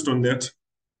focused on that.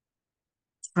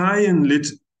 Try and let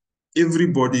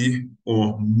everybody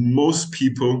or most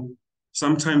people,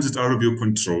 sometimes it's out of your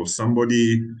control.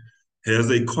 Somebody has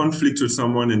a conflict with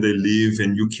someone and they leave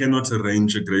and you cannot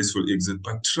arrange a graceful exit,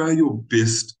 but try your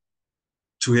best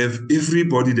to have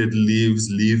everybody that leaves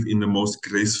leave in the most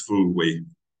graceful way.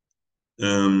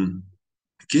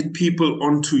 Get people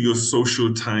onto your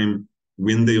social time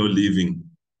when they are leaving.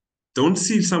 Don't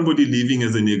see somebody leaving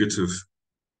as a negative.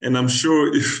 And I'm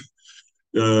sure if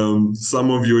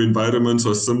some of your environments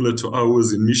are similar to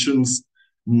ours in missions,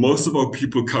 most of our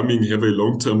people coming have a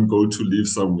long-term goal to leave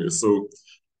somewhere. So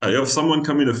I have someone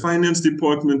come in the finance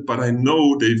department, but I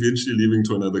know they're eventually leaving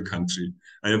to another country.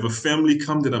 I have a family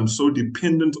come that I'm so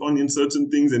dependent on in certain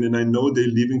things, and then I know they're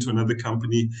leaving to another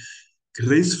company.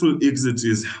 Graceful exit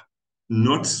is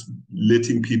not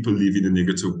letting people leave in a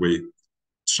negative way.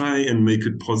 Try and make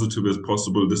it positive as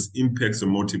possible. This impacts the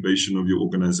motivation of your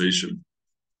organization.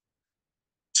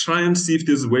 Try and see if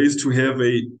there's ways to have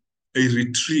a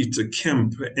retreat, a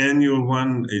camp, an annual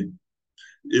one,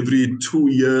 every 2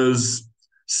 years,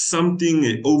 something,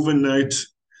 an overnight.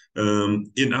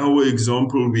 In our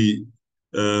example, we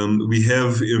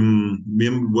have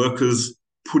workers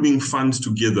putting funds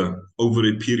together over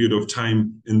a period of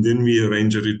time, and then we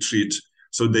arrange a retreat.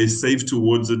 So they save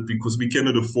towards it because we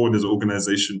cannot afford as an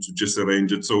organization to just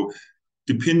arrange it. So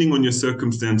depending on your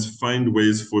circumstance, find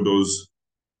ways for those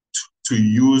to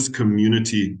use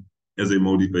community as a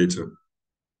motivator.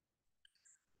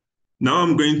 Now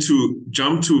I'm going to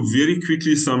jump to very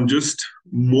quickly some just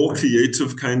more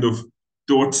creative kind of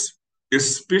thoughts,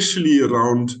 especially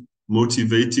around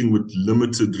motivating with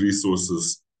limited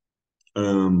resources.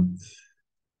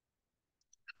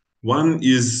 One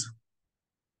is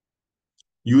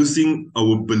using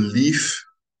our belief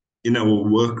in our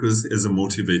workers as a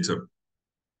motivator.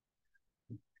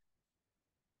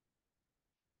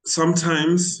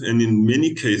 Sometimes, and in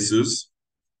many cases,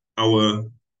 our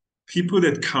people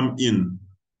that come in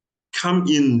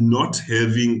not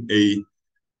having a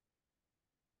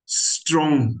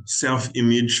strong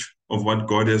self-image of what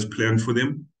God has planned for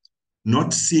them,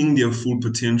 not seeing their full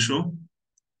potential.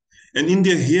 And in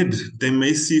their head, they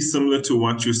may see similar to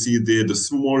what you see there, the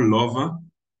small larva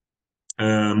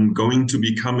going to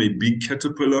become a big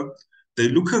caterpillar. They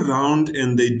look around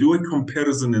and they do a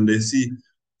comparison and they see,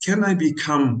 can I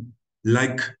become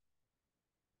like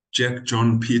Jack,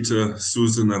 John, Peter,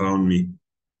 Susan around me?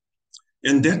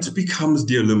 And that becomes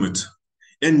their limit.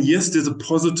 And yes, there's a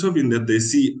positive in that they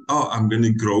see, oh, I'm going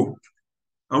to grow.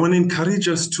 I want to encourage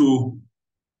us to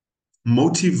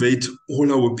motivate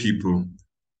all our people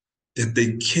that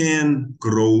they can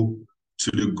grow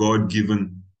to the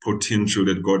God-given potential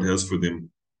that God has for them,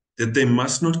 that they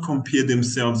must not compare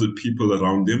themselves with people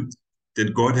around them,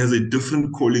 that God has a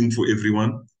different calling for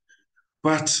everyone,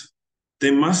 but they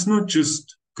must not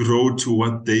just grow to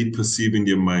what they perceive in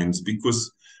their minds,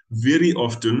 because very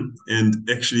often, and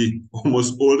actually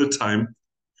almost all the time,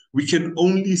 we can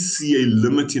only see a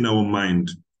limit in our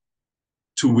mind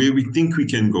to where we think we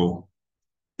can go.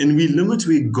 And we limit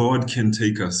where God can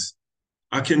take us.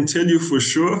 I can tell you for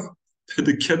sure that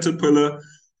the caterpillar,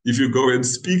 if you go and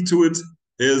speak to it,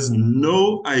 has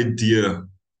no idea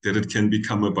that it can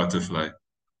become a butterfly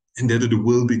and that it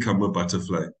will become a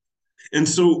butterfly. And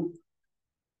so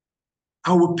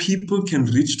our people can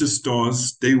reach the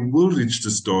stars, they will reach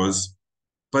the stars,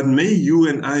 but may you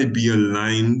and I be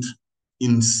aligned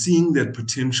in seeing that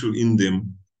potential in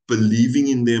them, believing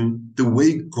in them the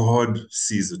way God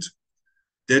sees it.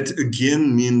 That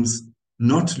again means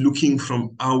not looking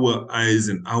from our eyes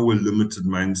and our limited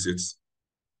mindsets,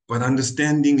 but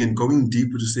understanding and going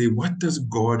deeper to say, what does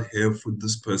God have for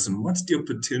this person? What's their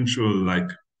potential like?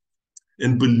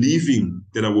 And believing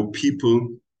that our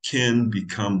people can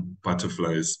become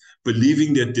butterflies,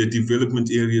 believing that their development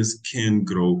areas can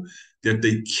grow, that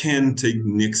they can take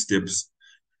next steps.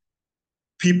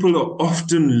 People are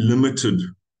often limited,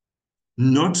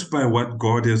 not by what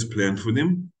God has planned for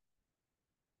them,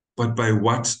 but by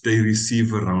what they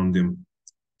receive around them.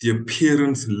 Their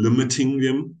parents limiting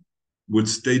them with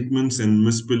statements and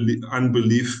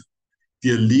unbelief.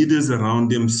 Their leaders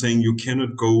around them saying you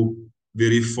cannot go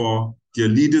very far. Their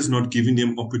leaders not giving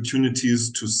them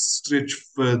opportunities to stretch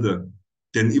further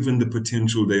than even the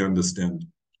potential they understand.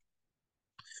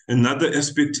 Another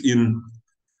aspect in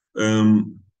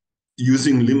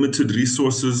using limited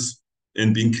resources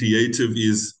and being creative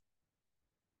is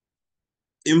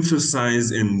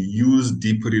emphasize and use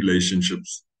deeper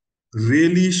relationships.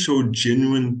 really show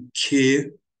genuine care.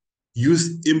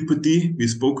 Use empathy. We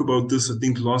spoke about this, I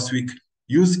think, last week.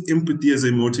 Use empathy as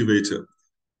a motivator.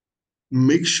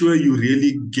 Make sure you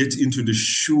really get into the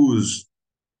shoes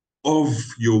of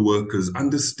your workers.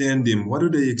 Understand them. What are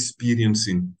they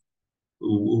experiencing?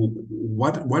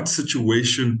 What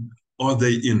situation are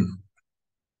they in?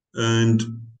 And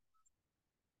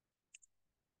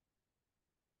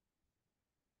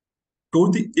go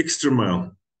the extra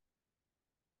mile.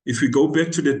 If we go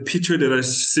back to that picture that I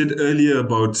said earlier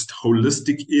about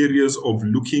holistic areas of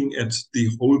looking at the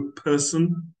whole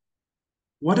person,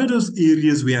 what are those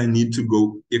areas where I need to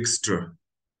go extra?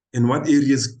 And what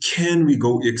areas can we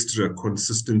go extra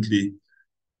consistently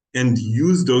and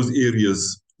use those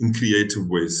areas in creative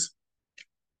ways?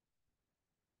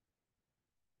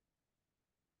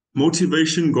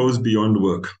 Motivation goes beyond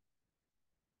work.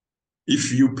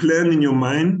 If you plan in your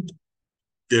mind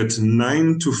that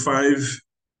 9 to 5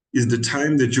 is the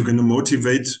time that you're going to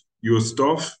motivate your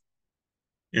staff,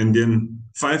 and then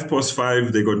 5 past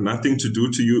 5, they got nothing to do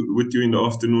with you in the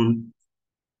afternoon,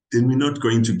 then we're not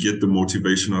going to get the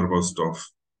motivation out of our staff.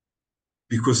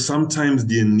 Because sometimes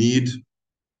their need,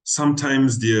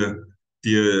 sometimes their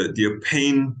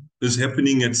pain is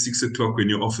happening at 6 o'clock when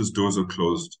your office doors are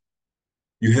closed.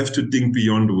 You have to think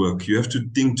beyond work. You have to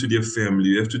think to their family.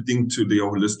 You have to think to the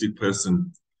holistic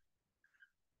person.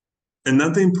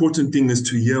 Another important thing is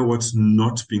to hear what's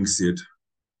not being said,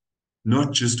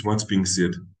 not just what's being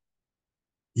said.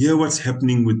 Hear what's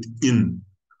happening within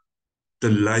the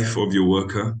life of your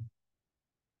worker,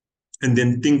 and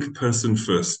then think person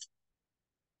first.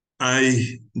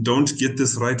 I don't get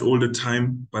this right all the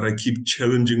time, but I keep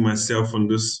challenging myself on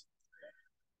this.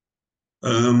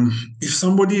 If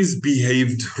somebody is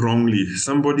behaved wrongly,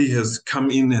 somebody has come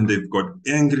in and they've got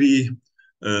angry,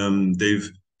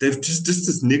 they've just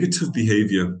this negative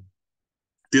behavior.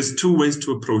 There's 2 ways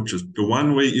to approach it. The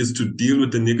one way is to deal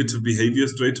with the negative behavior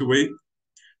straight away.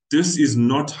 This is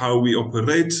not how we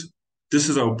operate. This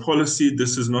is our policy.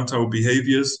 This is not our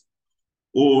behaviors.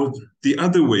 Or the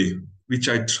other way, which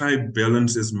I try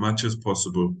balance as much as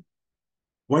possible.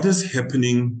 What is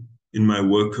happening in my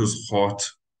worker's heart,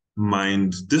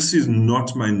 mind? This is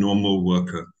not my normal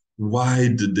worker. Why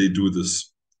did they do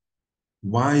this?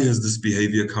 Why has this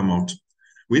behavior come out?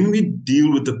 When we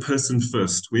deal with the person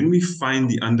first, when we find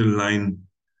the underlying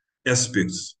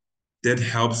aspects, that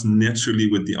helps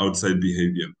naturally with the outside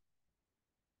behavior.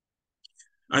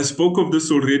 I spoke of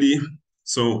this already.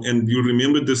 So, and you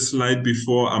remember this slide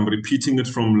before, I'm repeating it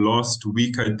from last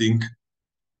week, I think.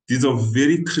 These are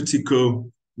very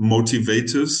critical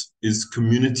motivators, is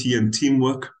community and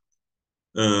teamwork.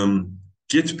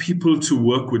 Get people to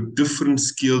work with different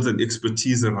skills and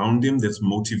expertise around them. That's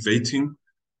motivating.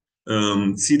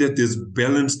 See that there's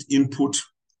balanced input.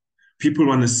 People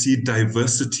want to see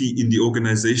diversity in the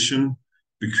organization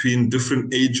between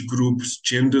different age groups,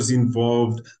 genders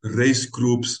involved, race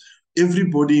groups.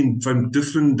 Everybody from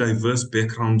different diverse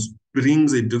backgrounds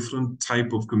brings a different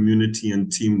type of community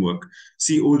and teamwork.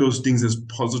 See all those things as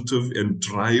positive and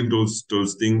drive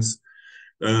those things.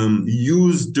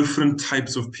 Use different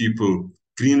types of people,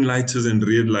 green lighters and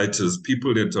red lighters,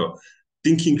 people that are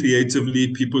thinking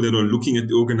creatively, people that are looking at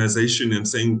the organization and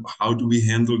saying, how do we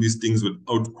handle these things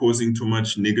without causing too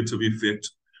much negative effect?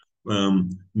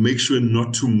 Make sure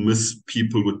not to miss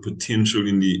people with potential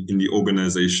in the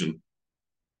organization.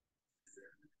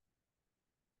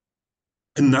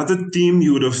 Another theme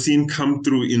you would have seen come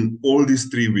through in all these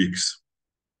 3 weeks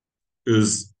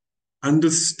is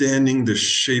understanding the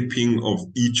shaping of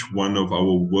each one of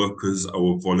our workers,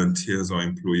 our volunteers, our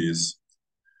employees.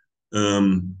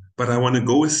 But I want to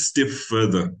go a step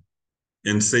further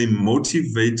and say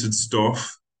motivated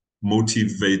staff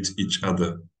motivate each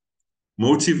other.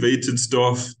 Motivated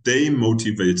staff, they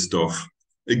motivate staff.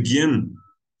 Again,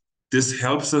 this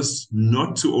helps us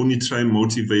not to only try and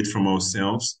motivate from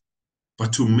ourselves,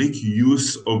 but to make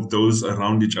use of those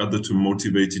around each other to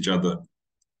motivate each other.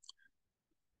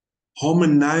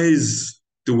 Harmonize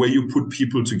the way you put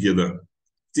people together.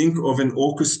 Think of an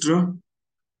orchestra.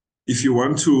 If you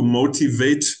want to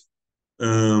motivate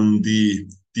the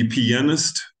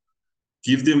pianist,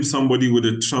 give them somebody with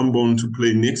a trombone to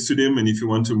play next to them. And if you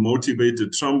want to motivate the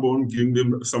trombone, give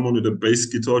them someone with a bass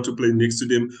guitar to play next to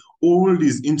them. All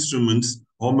these instruments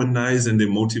harmonize and they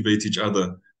motivate each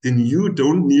other. Then you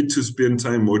don't need to spend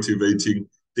time motivating.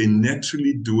 They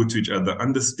naturally do it to each other.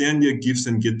 Understand their gifts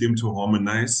and get them to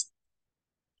harmonize.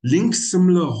 Link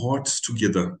similar hearts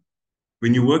together.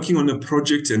 When you're working on a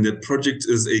project and that project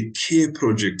is a care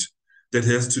project that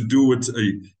has to do with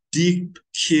deep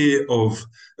care of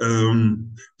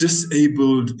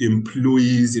disabled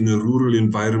employees in a rural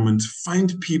environment.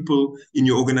 Find people in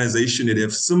your organization that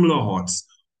have similar hearts.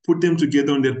 Put them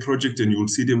together on that project and you'll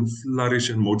see them flourish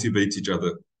and motivate each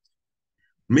other.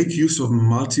 Make use of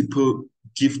multiple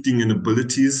gifting and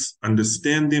abilities.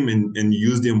 Understand them and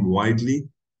use them widely.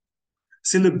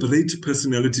 Celebrate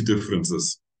personality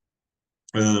differences.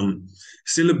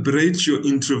 Celebrate your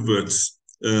introverts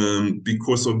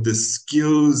because of the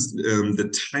skills, the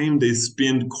time they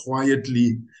spend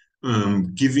quietly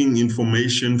giving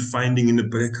information, finding in the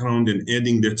background and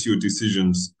adding that to your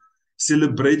decisions.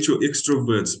 Celebrate your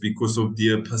extroverts because of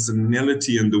their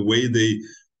personality and the way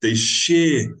they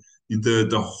share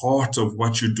the heart of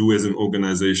what you do as an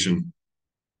organization.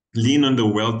 Lean on the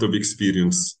wealth of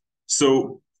experience.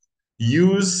 So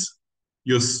use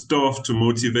your staff to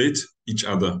motivate each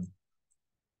other.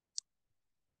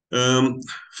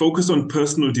 Focus on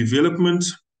personal development.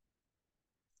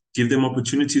 Give them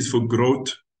opportunities for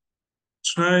growth.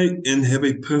 Try and have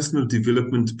a personal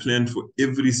development plan for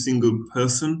every single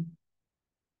person.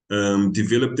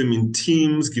 Develop them in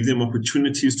teams. Give them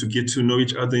opportunities to get to know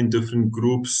each other in different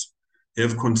groups.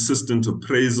 Have consistent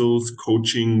appraisals,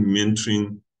 coaching,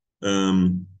 mentoring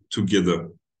together.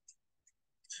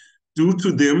 Do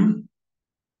to them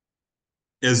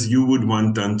as you would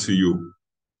want done to you.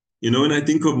 You know, when I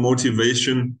think of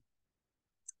motivation,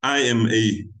 I am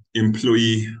a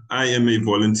employee, I am a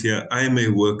volunteer, I am a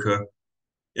worker.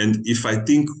 And if I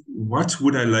think, what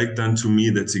would I like done to me?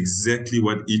 That's exactly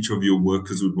what each of your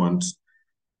workers would want.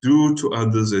 Do to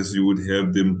others as you would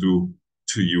have them do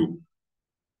to you.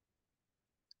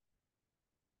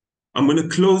 I'm going to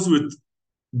close with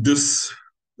this,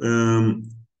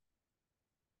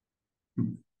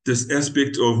 this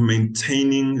aspect of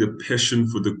maintaining the passion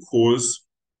for the cause.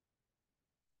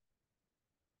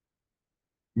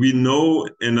 We know,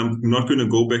 and I'm not going to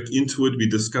go back into it, we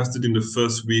discussed it in the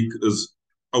first week, is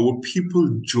our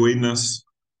people join us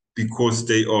because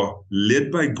they are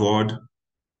led by God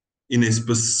in a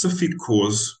specific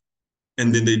cause,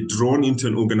 and then they're drawn into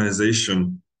an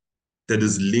organization that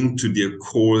is linked to their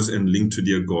cause and linked to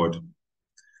their God.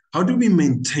 How do we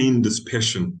maintain this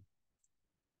passion?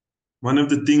 One of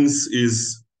the things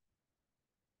is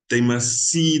they must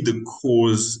see the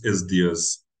cause as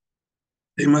theirs.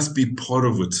 They must be part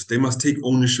of it. They must take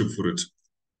ownership for it.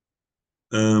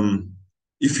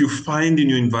 If you find in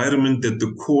your environment that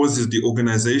the cause is the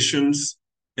organizations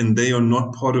and they are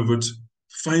not part of it,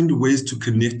 find ways to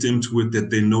connect them to it, that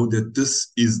they know that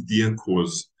this is their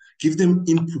cause. Give them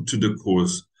input to the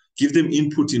cause. Give them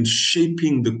input in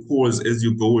shaping the cause as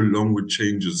you go along with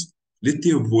changes. Let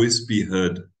their voice be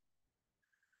heard.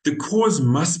 The cause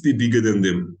must be bigger than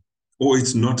them, or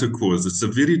it's not a cause. It's the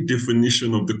very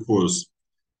definition of the cause.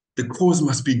 The cause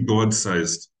must be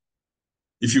God-sized.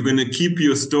 If you're going to keep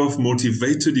your staff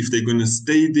motivated, if they're going to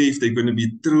stay there, if they're going to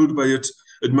be thrilled by it,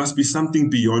 it must be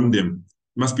something beyond them.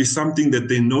 It must be something that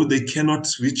they know they cannot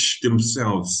reach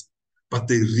themselves, but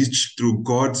they reach through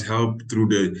God's help, through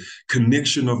the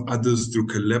connection of others, through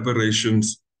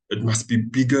collaborations. It must be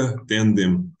bigger than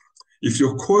them. If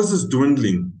your cause is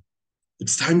dwindling,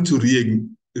 it's time to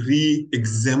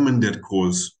re-examine that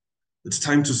cause. It's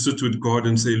time to sit with God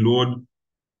and say, Lord,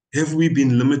 have we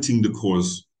been limiting the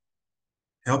cause?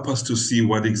 Help us to see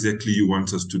what exactly you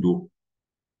want us to do.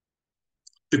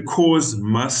 The cause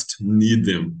must need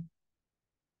them.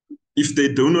 If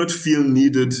they do not feel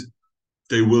needed,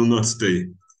 they will not stay.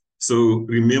 So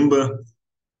remember,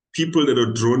 people that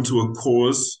are drawn to a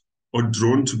cause are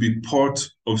drawn to be part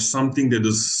of something that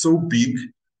is so big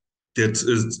that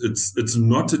it's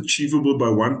not achievable by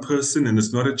one person and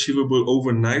it's not achievable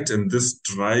overnight. And this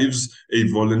drives a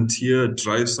volunteer,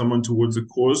 drives someone towards a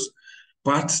cause,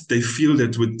 but they feel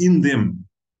that within them,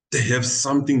 they have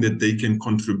something that they can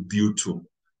contribute to.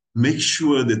 Make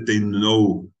sure that they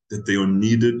know that they are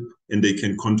needed and they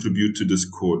can contribute to this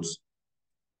cause.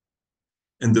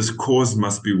 And this cause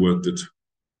must be worth it.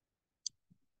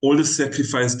 All the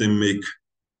sacrifice they make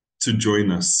to join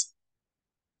us,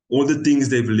 all the things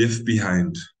they've left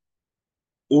behind,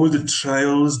 all the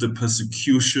trials, the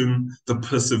persecution, the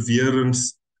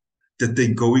perseverance that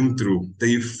they're going through,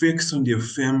 the effects on their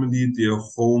family, their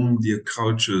home, their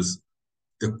cultures,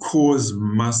 the cause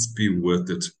must be worth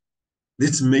it.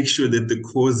 Let's make sure that the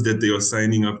cause that they are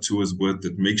signing up to is worth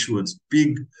it. Make sure it's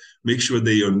big, make sure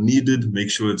they are needed, make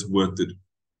sure it's worth it.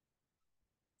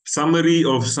 Summary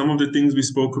of some of the things we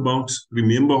spoke about.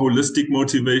 Remember holistic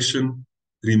motivation,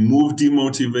 remove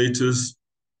demotivators,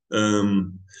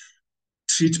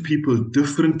 treat people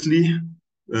differently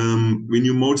when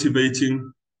you're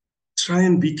motivating, try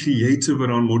and be creative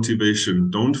around motivation.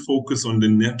 Don't focus on the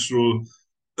natural,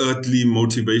 earthly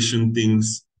motivation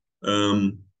things.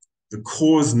 The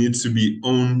cause needs to be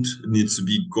owned, needs to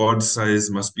be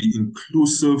God-sized, must be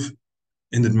inclusive,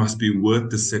 and it must be worth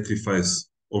the sacrifice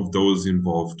of those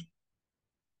involved.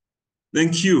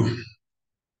 Thank you.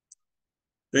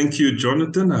 Thank you,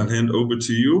 Jonathan. I'll hand over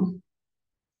to you.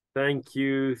 Thank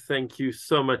you. Thank you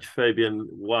so much, Fabian.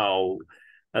 Wow.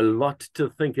 A lot to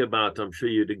think about. I'm sure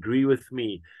you'd agree with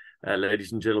me,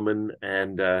 ladies and gentlemen.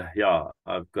 And yeah,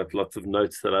 I've got lots of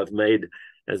notes that I've made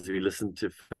as we listen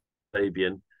to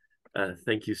Fabian.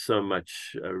 Thank you so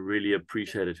much. I really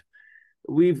appreciate it.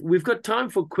 We've got time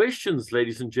for questions,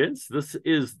 ladies and gents. This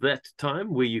is that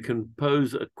time where you can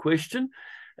pose a question.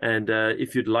 And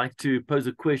if you'd like to pose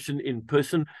a question in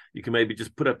person, you can maybe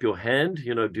just put up your hand,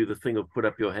 do the thing of put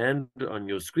up your hand on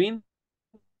your screen.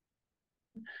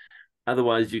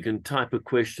 Otherwise, you can type a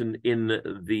question in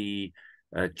the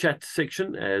chat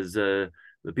section, as the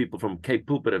people from Cape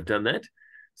Pulpit have done that.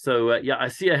 So, yeah, I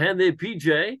see a hand there,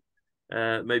 PJ.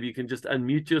 Maybe you can just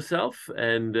unmute yourself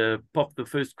and pop the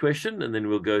first question, and then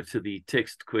we'll go to the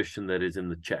text question that is in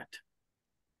the chat.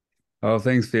 Oh,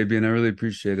 thanks, Fabian. I really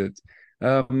appreciate it.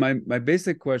 My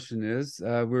basic question is,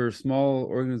 we're a small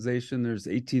organization. There's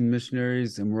 18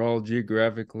 missionaries, and we're all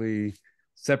geographically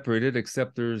separated,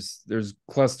 except there's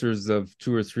clusters of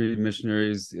 2 or 3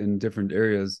 missionaries in different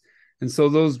areas. And so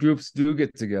those groups do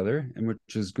get together, and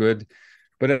which is good.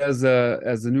 But as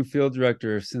a new field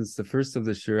director since the first of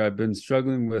this year, I've been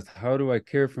struggling with how do I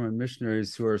care for my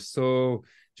missionaries who are so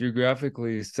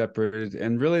geographically separated.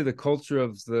 And really the culture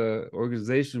of the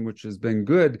organization, which has been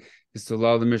good, is to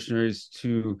allow the missionaries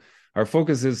our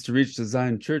focus is to reach the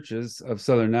Zion churches of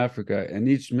Southern Africa. And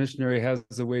each missionary has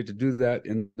a way to do that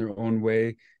in their own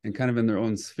way and kind of in their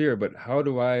own sphere. But how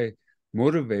do I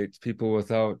motivate people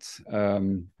without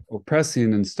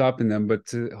oppressing and stopping them, but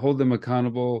to hold them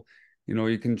accountable?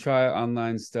 You can try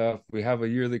online stuff. We have a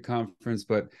yearly conference,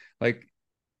 but like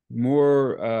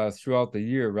more throughout the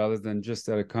year rather than just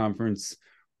at a conference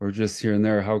or just here and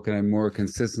there. How can I more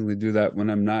consistently do that when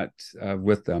I'm not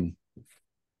with them?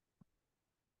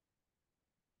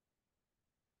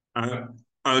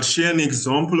 I'll share an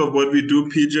example of what we do,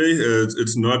 PJ.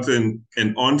 It's not an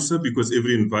answer because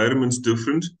every environment's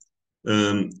different.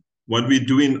 What we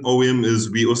do in OM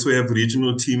is we also have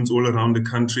regional teams all around the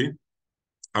country.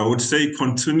 I would say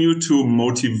continue to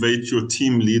motivate your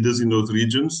team leaders in those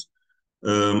regions.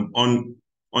 On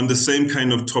the same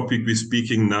kind of topic we're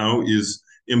speaking now is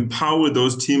empower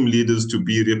those team leaders to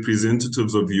be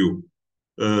representatives of you.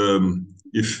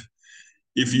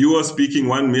 If you are speaking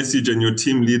one message and your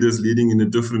team leader is leading in a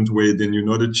different way, then you're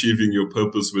not achieving your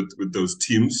purpose with those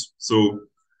teams. So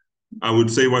I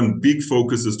would say one big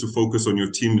focus is to focus on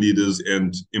your team leaders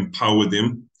and empower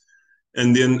them.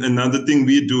 And then another thing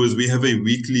we do is we have a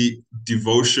weekly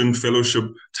devotion fellowship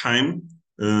time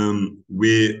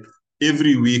where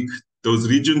every week those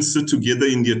regions sit together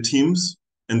in their teams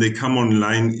and they come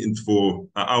online for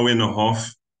an hour and a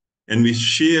half, and we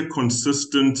share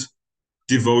consistent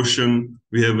devotion.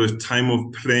 We have a time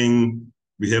of praying.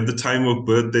 We have the time of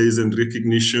birthdays and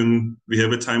recognition. We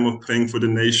have a time of praying for the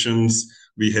nations.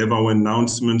 We have our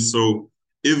announcements. So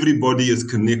everybody is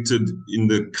connected in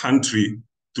the country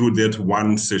through that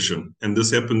one session. And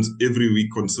this happens every week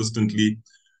consistently.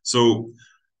 So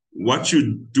what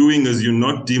you're doing is you're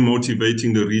not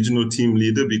demotivating the regional team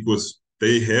leader because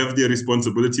they have their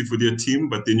responsibility for their team,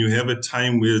 but then you have a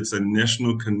time where it's a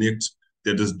national connect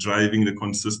that is driving the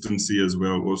consistency as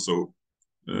well also.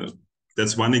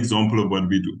 That's one example of what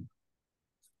we do.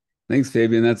 Thanks,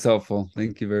 Fabian. That's helpful.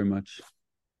 Thank you very much.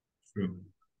 Sure.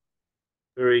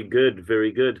 Very good,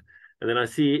 very good. And then I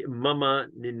see Mama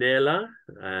Ninela.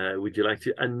 Would you like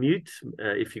to unmute?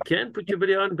 If you can, put your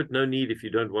video on, but no need if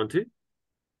you don't want to.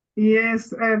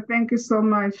 Yes, thank you so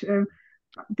much.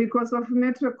 Because of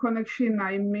network connection,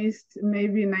 I missed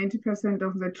maybe 90%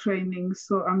 of the training.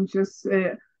 So I'm just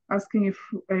asking if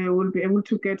we'll be able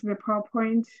to get the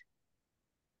PowerPoint.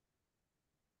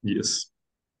 Yes.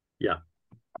 Yeah.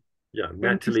 Yeah,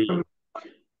 Natalie.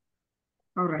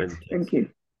 All right, Fantastic. thank you.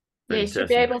 Yes, you'll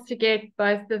be able to get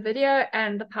both the video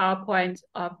and the PowerPoint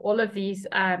of all of these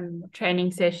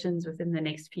training sessions within the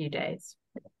next few days.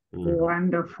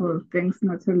 Wonderful. Thanks,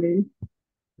 Natalie.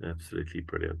 Absolutely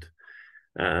brilliant.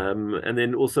 And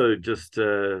then also just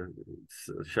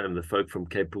shame the folk from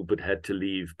Cape Pulpit had to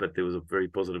leave, but there was a very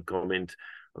positive comment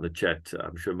on the chat.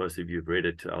 I'm sure most of you have read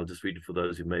it. I'll just read it for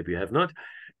those who maybe have not.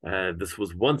 This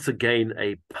was once again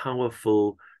a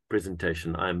powerful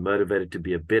presentation. I'm motivated to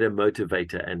be a better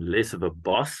motivator and less of a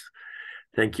boss.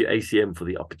 Thank you, ACM, for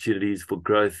the opportunities for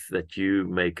growth that you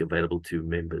make available to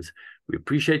members. We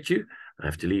appreciate you. I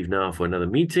have to leave now for another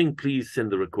meeting. Please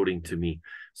send the recording to me.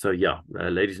 So yeah,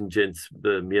 ladies and gents,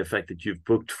 the mere fact that you've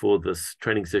booked for this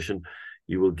training session,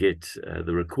 you will get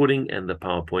the recording and the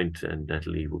PowerPoint, and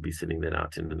Natalie will be sending that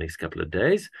out in the next couple of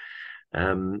days.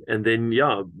 And then,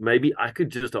 yeah, maybe I could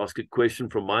just ask a question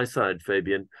from my side,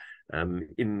 Fabian,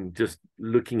 in just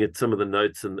looking at some of the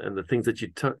notes and the things that you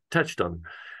touched on,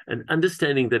 and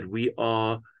understanding that we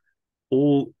are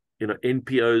all,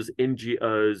 NPOs,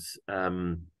 NGOs,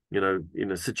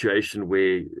 in a situation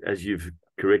where, as you've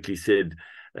correctly said,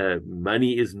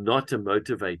 money is not a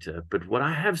motivator. But what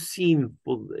I have seen,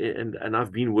 and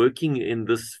I've been working in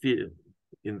this sphere,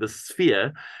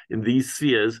 in these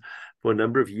spheres for a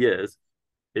number of years,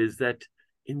 is that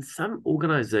in some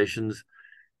organizations,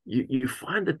 you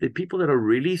find that there are people that are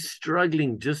really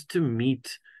struggling just to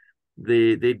meet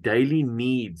their daily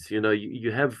needs.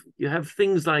 You have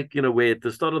things like, where at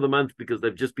the start of the month, because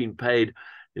they've just been paid,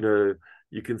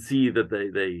 you can see that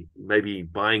they may be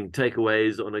buying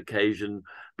takeaways on occasion,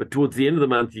 but towards the end of the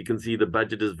month, you can see the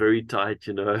budget is very tight,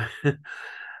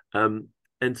 and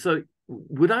so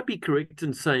would I be correct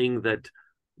in saying that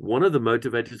one of the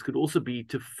motivators could also be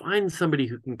to find somebody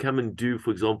who can come and do, for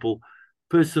example,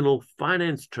 personal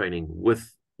finance training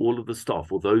with all of the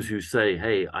staff, or those who say,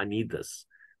 hey, I need this?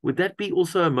 Would that be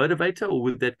also a motivator, or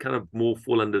would that kind of more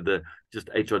fall under the just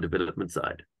HR development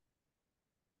side?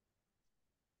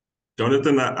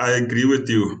 Jonathan, I agree with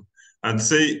you. I'd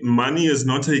say money is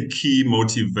not a key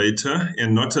motivator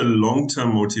and not a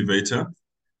long-term motivator,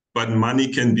 but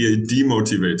money can be a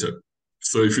demotivator.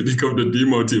 So if you think of the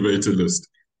demotivator list,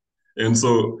 and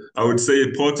so I would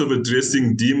say part of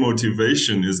addressing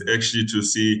demotivation is actually to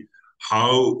see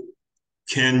how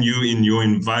can you in your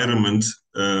environment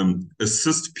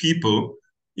assist people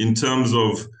in terms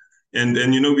of, and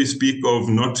we speak of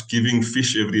not giving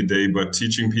fish every day, but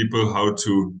teaching people how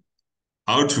to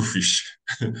fish,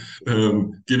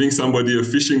 giving somebody a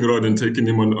fishing rod and taking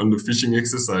him on the fishing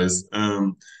exercise.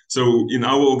 So in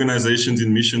our organizations,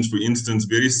 in missions, for instance,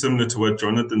 very similar to what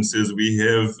Jonathan says, we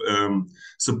have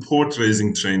support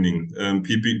raising training,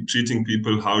 treating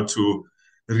people how to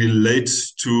relate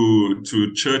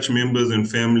to church members and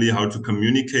family, how to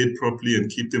communicate properly and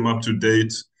keep them up to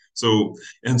date. So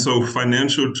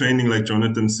financial training, like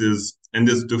Jonathan says, and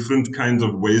there's different kinds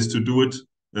of ways to do it,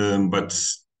 but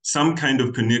some kind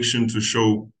of connection to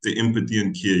show the empathy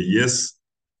and care. Yes,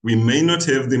 we may not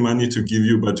have the money to give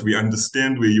you, but we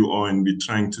understand where you are, and we're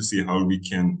trying to see how we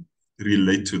can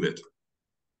relate to that.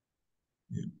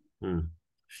 Yeah.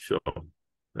 Sure.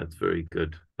 That's very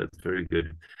good. That's very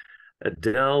good.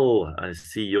 Adele, I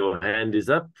see your hand is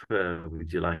up.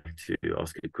 Would you like to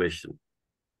ask a question?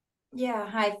 Yeah,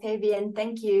 hi, Fabian.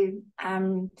 Thank you.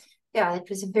 Yeah, it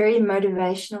was a very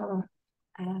motivational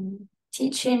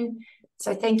teaching.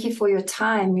 So thank you for your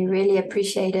time. We really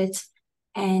appreciate it.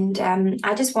 And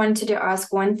I just wanted to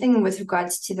ask one thing with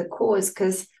regards to the cause,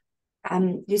 because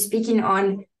you're speaking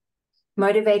on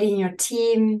motivating your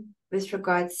team with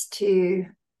regards to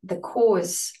the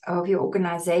cause of your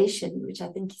organization, which I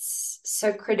think is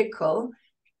so critical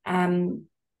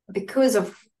because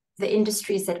of the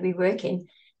industries that we work in.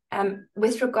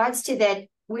 With regards to that,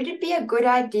 would it be a good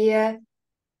idea,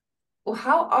 or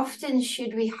how often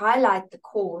should we highlight the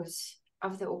cause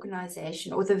of the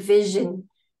organization or the vision?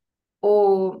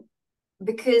 Or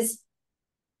because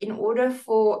in order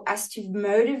for us to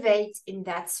motivate in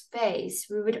that space,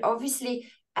 we would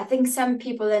obviously, I think some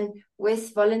people, and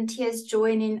with volunteers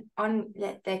joining on,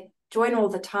 that they join all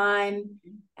the time,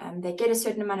 they get a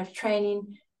certain amount of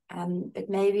training, but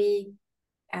maybe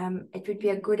it would be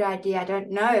a good idea. I don't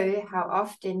know how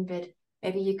often, but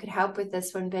maybe you could help with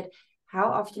this one. But how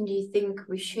often do you think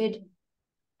we should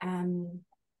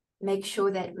make sure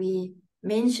that we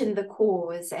mention the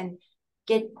cause and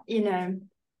get,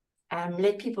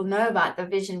 let people know about the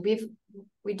vision?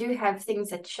 We do have things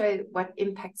that show what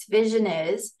Impact's vision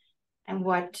is and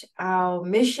what our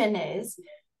mission is,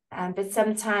 but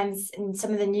sometimes and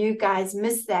some of the new guys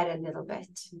miss that a little bit.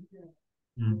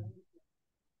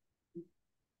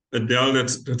 Adele,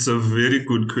 that's a very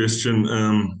good question.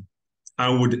 I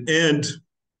would add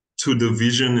to the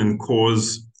vision and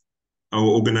cause our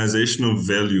organizational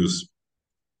values.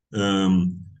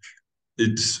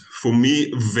 It's, for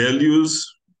me,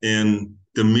 values and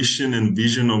the mission and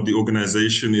vision of the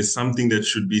organization is something that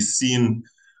should be seen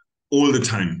all the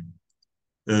time.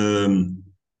 And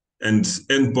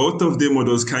both of them are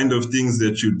those kind of things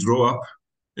that you draw up,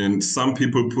 and some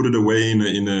people put it away in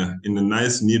a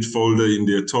nice neat folder in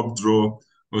their top drawer,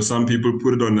 or some people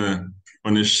put it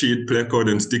on a sheet placard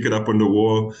and stick it up on the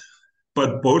wall.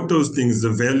 But both those things, the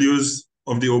values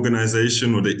of the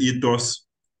organization or the ethos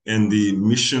and the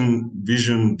mission,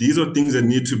 vision, these are things that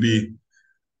need to be,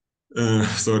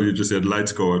 sorry, you just said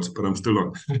lights go out, but I'm still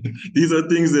on. These are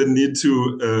things that need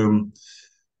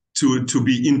to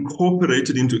be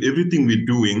incorporated into everything we're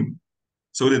doing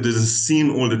so that it is seen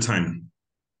all the time.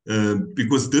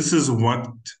 Because this is what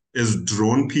has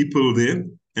drawn people there,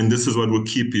 and this is what will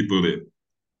keep people there.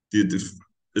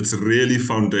 It's really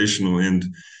foundational,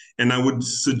 and I would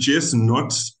suggest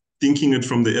not thinking it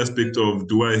from the aspect of,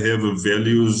 do I have a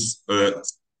values, a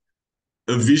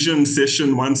vision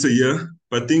session once a year,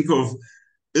 but think of,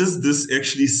 is this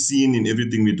actually seen in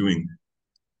everything we're doing?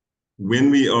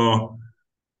 When we are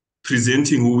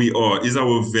presenting who we are, is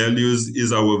our values,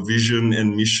 is our vision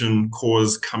and mission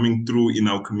cause coming through in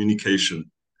our communication?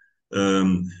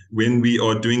 When we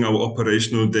are doing our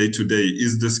operational day-to-day,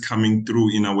 is this coming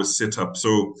through in our setup?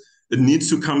 So it needs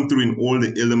to come through in all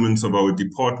the elements of our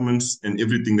departments and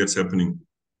everything that's happening.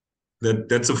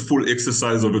 That's a full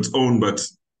exercise of its own, but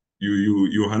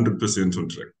you're 100% on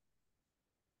track.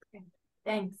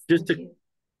 Thanks.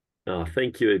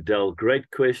 Thank you, Adele.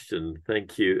 Great question.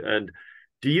 Thank you. And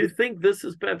do you think this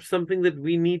is perhaps something that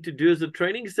we need to do as a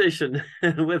training session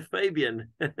with Fabian?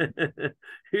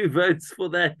 Who votes for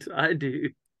that? I do.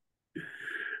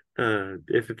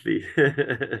 Definitely.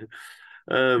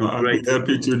 I'll Great. be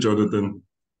happy to, Jonathan.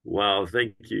 Wow,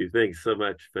 thank you. Thanks so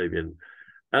much, Fabian.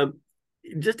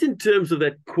 Just in terms of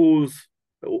that cause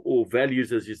or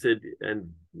values, as you said,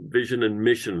 and vision and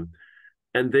mission,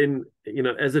 and then,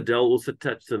 as Adele also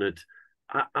touched on it,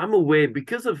 I'm aware,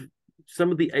 because of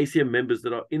some of the ACM members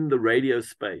that are in the radio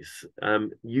space,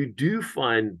 you do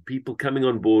find people coming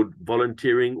on board,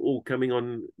 volunteering, or coming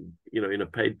on, in a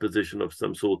paid position of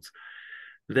some sorts,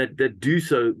 that do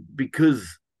so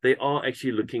because they are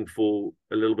actually looking for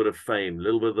a little bit of fame, a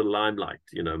little bit of the limelight,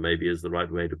 maybe is the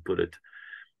right way to put it.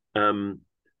 And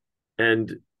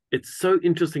it's so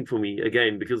interesting for me,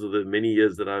 again, because of the many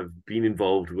years that I've been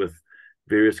involved with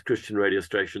various Christian radio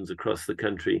stations across the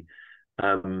country.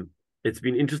 It's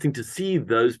been interesting to see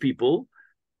those people,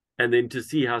 and then to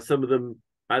see how some of them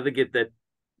either get that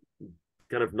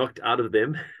kind of knocked out of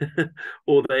them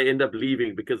or they end up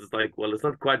leaving because it's like, well, it's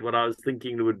not quite what I was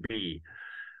thinking it would be.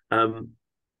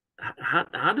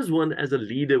 How does one, as a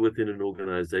leader within an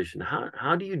organization,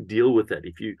 how do you deal with that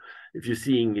if you're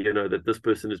seeing that this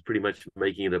person is pretty much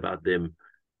making it about them?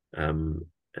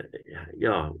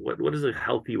 What is a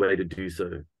healthy way to do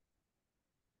so?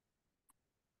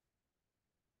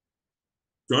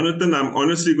 Jonathan, I'm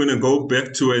honestly going to go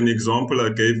back to an example I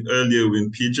gave earlier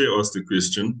when PJ asked the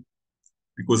question,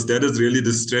 because that is really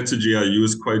the strategy I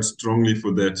use quite strongly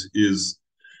for that. Is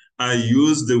I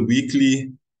use the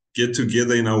weekly get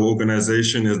together in our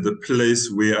organization as the place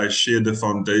where I share the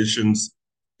foundations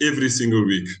every single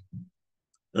week.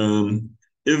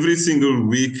 Every single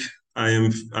week, I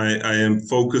am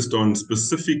focused on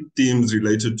specific themes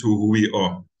related to who we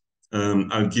are.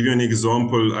 I'll give you an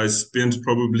example. I spent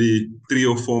probably 3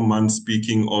 or 4 months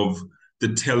speaking of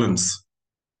the talents,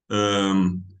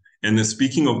 and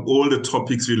speaking of all the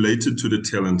topics related to the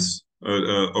talents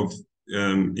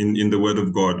in the Word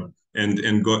of God,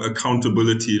 and got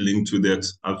accountability linked to that.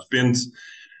 I've spent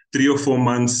 3 or 4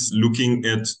 months looking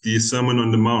at the Sermon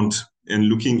on the Mount and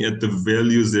looking at the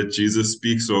values that Jesus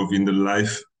speaks of in the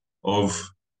life of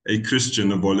a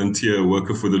Christian, a volunteer, a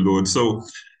worker for the Lord. So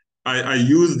I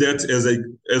use that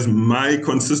as my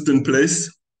consistent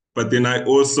place, but then I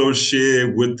also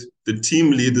share with the team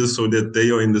leaders so that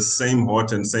they are in the same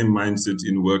heart and same mindset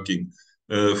in working.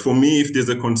 For me, if there's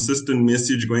a consistent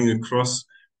message going across,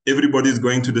 everybody's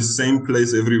going to the same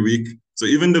place every week. So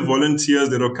even the volunteers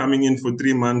that are coming in for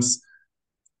 3 months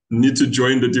need to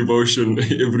join the devotion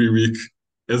every week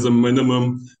as a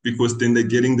minimum, because then they're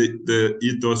getting the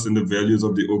ethos and the values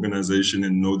of the organization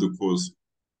and know the cause.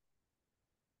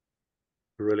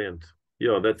 Brilliant.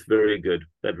 Yeah, that's very good.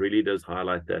 That really does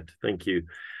highlight that. Thank you.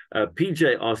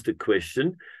 PJ asked a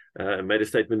question, made a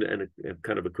statement and a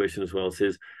kind of a question as well.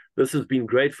 Says, this has been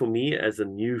great for me as a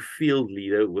new field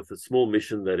leader with a small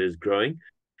mission that is growing.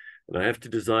 And I have to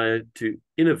desire to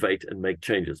innovate and make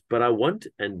changes. But I want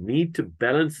and need to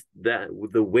balance that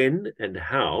with the when and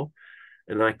how,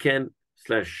 and I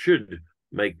can/should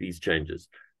make these changes.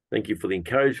 Thank you for the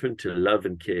encouragement to love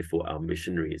and care for our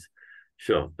missionaries.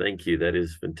 Sure, thank you. That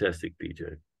is fantastic, PJ.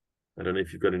 I don't know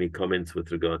if you've got any comments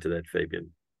with regard to that,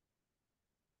 Fabian.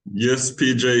 Yes,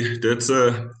 PJ, that's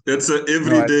a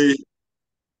everyday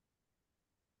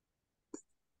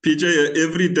PJ, an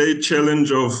everyday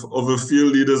challenge of a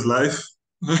field leader's life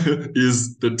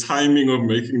is the timing of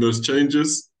making those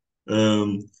changes.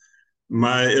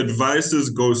 My advice is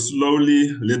go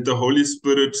slowly, let the Holy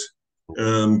Spirit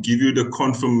give you the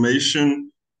confirmation,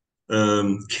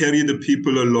 carry the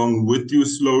people along with you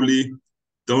slowly.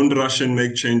 Don't rush and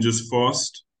make changes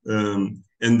fast, and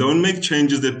don't make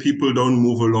changes that people don't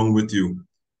move along with you.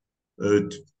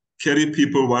 Carry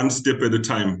people one step at a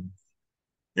time.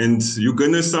 And you're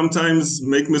going to sometimes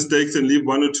make mistakes and leave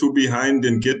one or two behind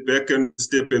and get back and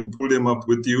step and pull them up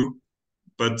with you,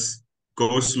 but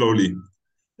go slowly.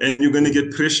 And you're going to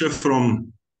get pressure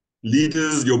from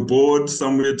leaders, your board,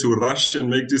 somewhere to rush and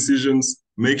make decisions.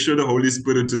 Make sure the Holy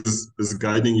Spirit is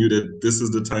guiding you that this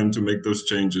is the time to make those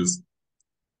changes.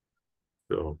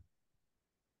 So,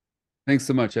 Thanks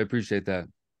so much. I appreciate that.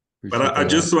 But I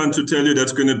just want to tell you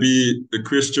that's going to be a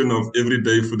question of every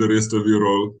day for the rest of your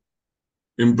role.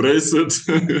 Embrace it.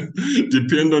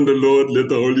 Depend on the Lord. Let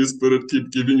the Holy Spirit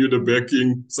keep giving you the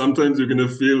backing. Sometimes you're going to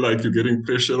feel like you're getting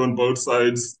pressure on both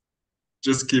sides.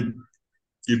 Just keep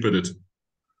at it.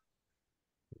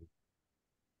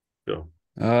 Sure.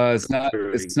 It's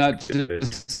not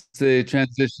just a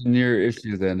transition year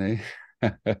issue then,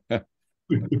 eh?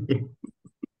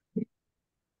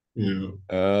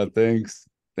 Yeah. Thanks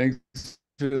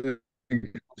for the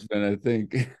encouragement, I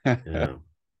think. Yeah.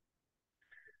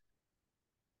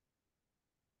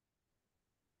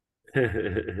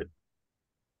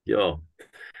 Yeah,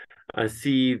 I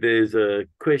see there's a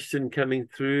question coming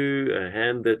through, a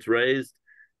hand that's raised.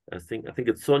 I think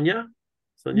it's Sonia.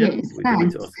 Sonia, yes, would you like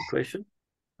to ask a question?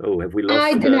 Oh, have we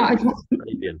lost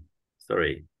Fabian?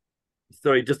 Sorry,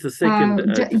 just a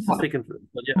second. Just a second,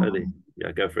 Sonia. Oh, there.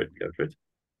 Yeah, go for it.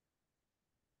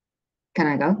 Can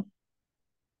I go?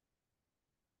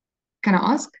 Can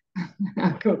I ask?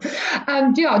 Cool.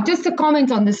 Yeah, just a comment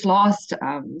on this last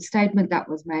statement that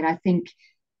was made. I think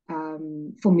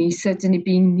for me, certainly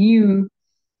being new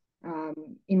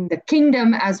in the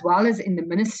kingdom as well as in the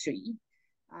ministry,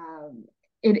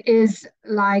 it is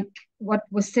like what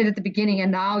was said at the beginning,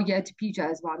 and now here to Peter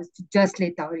as well, is to just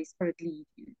let the Holy Spirit lead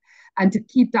you and to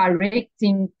keep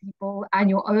directing people and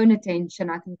your own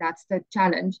attention. I think that's the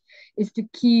challenge, is to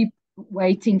keep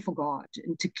waiting for God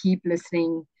and to keep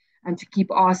listening and to keep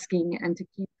asking and to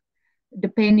keep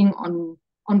depending on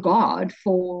God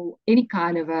for any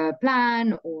kind of a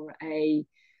plan or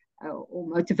or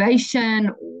motivation,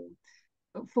 or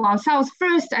for ourselves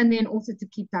first, and then also to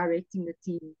keep directing the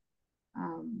team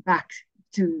back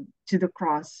to the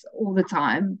cross all the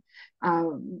time,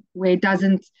 where it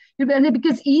doesn't,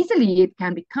 because easily it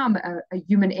can become a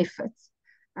human effort,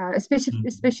 especially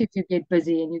if you get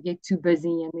busy and you get too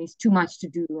busy and there's too much to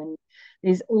do and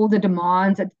there's all the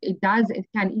demands. It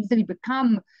can easily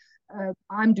become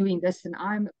I'm doing this and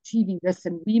I'm achieving this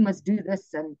and we must do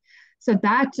this. And so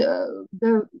that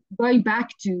the going back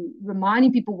to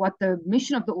reminding people what the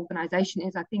mission of the organization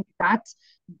is, I think that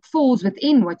falls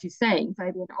within what you're saying,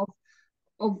 Fabian,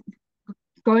 of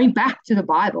going back to the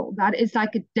Bible. That is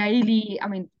like a daily, I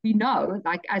mean, we know,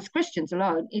 like as Christians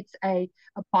alone, it's a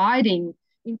abiding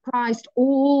in Christ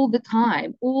all the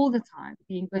time,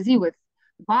 being busy with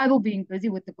the Bible, being busy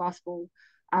with the gospel.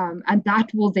 And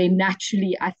that will then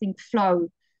naturally, I think, flow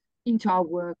into our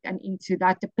work and into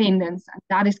that dependence. And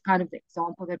that is kind of the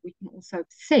example that we can also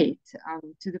set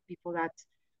to the people that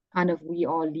kind of we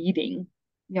are leading.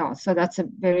 Yeah, so that's a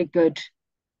very good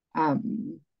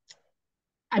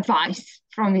advice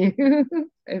from you.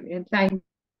 Thank you.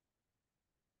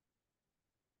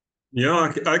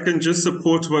 Yeah, I can just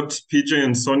support what PJ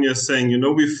and Sonia are saying. You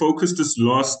know, we focused this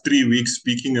last 3 weeks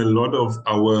speaking a lot of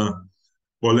our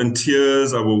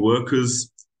volunteers, our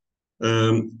workers.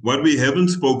 What we haven't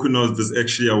spoken of is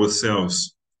actually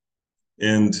ourselves.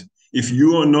 And if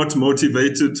you are not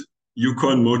motivated, you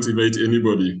can't motivate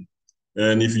anybody.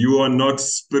 And if you are not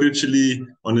spiritually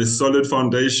on a solid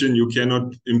foundation, you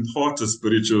cannot impart a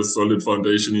spiritual solid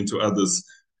foundation into others.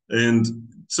 And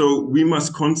so we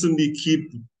must constantly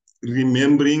keep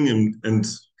remembering, and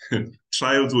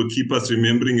trials will keep us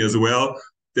remembering as well,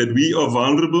 that we are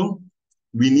vulnerable.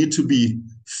 We need to be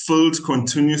filled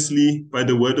continuously by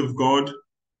the word of God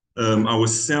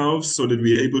ourselves so that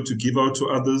we're able to give out to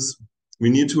others. We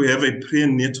need to have a prayer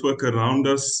network around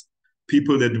us,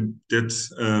 people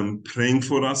that praying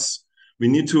for us. We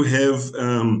need to have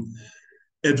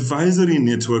advisory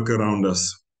network around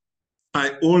us.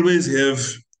 I always have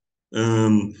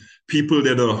people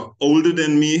that are older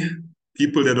than me,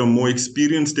 people that are more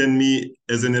experienced than me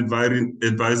as an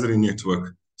advisory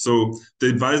network. So the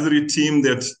advisory team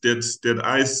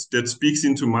that speaks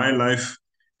into my life,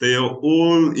 they are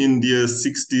all in their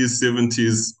 60s,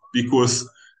 70s, because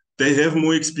they have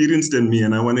more experience than me,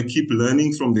 and I want to keep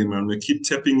learning from them. I want to keep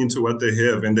tapping into what they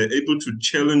have, and they're able to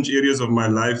challenge areas of my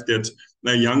life that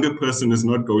a younger person is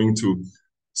not going to.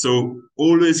 So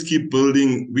always keep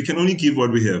building. We can only give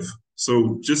what we have.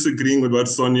 So just agreeing with what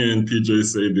Sonia and PJ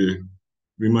say there,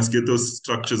 we must get those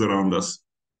structures around us.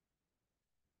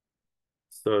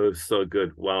 So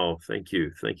good. Wow. Thank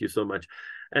you. Thank you so much.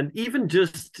 And even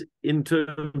just in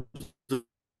terms of,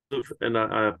 and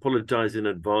I apologize in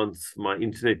advance, my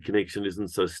internet connection isn't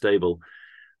so stable.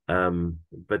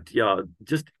 But yeah,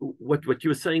 just what you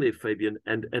were saying there, Fabian,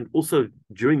 and also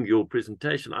during your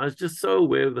presentation, I was just so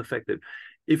aware of the fact that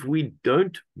if we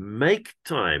don't make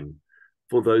time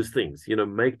for those things,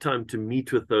 make time to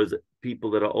meet with those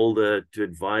people that are older to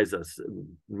advise us,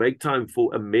 make time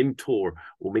for a mentor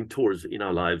or mentors in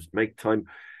our lives, make time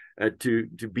to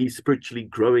be spiritually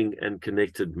growing and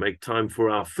connected, make time for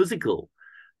our physical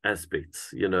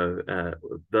aspects,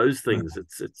 those things.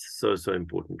 It's so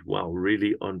important. Wow,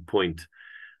 really on point.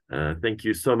 Thank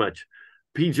you so much.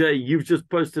 PJ, you've just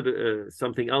posted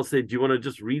something else there. Do you want to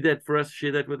just read that for us,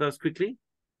 share that with us quickly?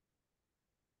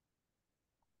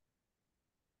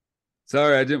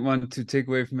 Sorry, I didn't want to take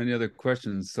away from any other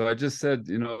questions. So I just said,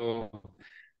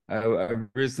 I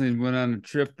recently went on a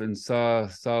trip and saw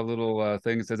a little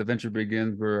thing that says adventure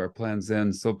begins where our plans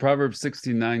end. So Proverbs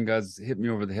 16:9, God's hit me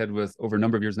over the head with over a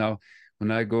number of years now.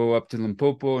 When I go up to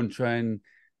Limpopo and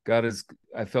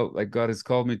I felt like God has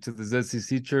called me to the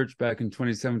ZCC church back in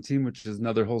 2017, which is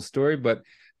another whole story, but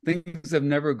things have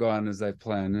never gone as I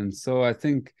planned. And so I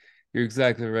think you're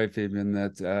exactly right, Fabian,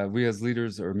 that we as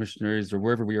leaders or missionaries or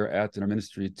wherever we are at in our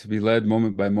ministry to be led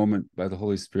moment by moment by the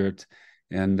Holy Spirit.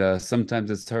 And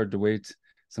sometimes it's hard to wait.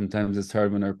 Sometimes it's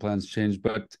hard when our plans change.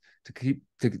 But the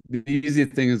easy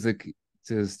thing is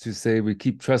to say we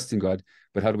keep trusting God.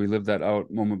 But how do we live that out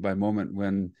moment by moment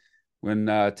when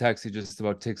taxi just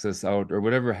about takes us out or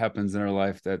whatever happens in our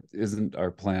life that isn't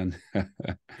our plan?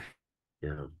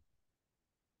 Yeah.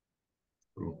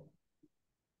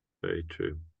 Very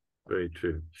true. Very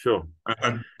true. Sure.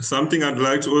 Something I'd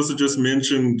like to also just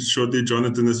mention shortly,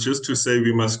 Jonathan, is just to say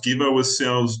we must give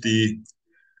ourselves the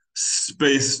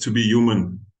space to be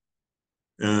human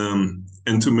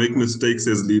and to make mistakes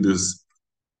as leaders.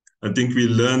 I think we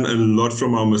learn a lot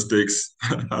from our mistakes.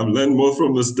 I've learned more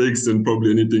from mistakes than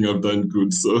probably anything I've done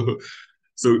good. So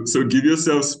give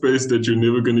yourself space that you're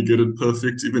never going to get it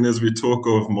perfect. Even as we talk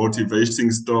of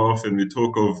motivating staff and we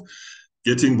talk of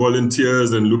getting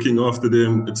volunteers and looking after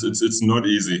them, it's not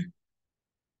easy.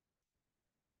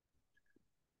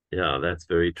 Yeah, that's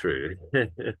very true.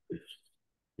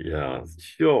 Yeah,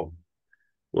 sure.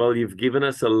 Well, you've given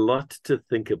us a lot to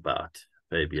think about,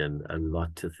 Fabian, a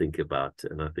lot to think about.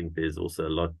 And I think there's also a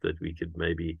lot that we could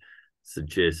maybe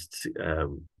suggest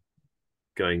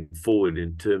going forward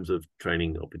in terms of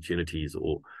training opportunities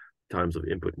or times of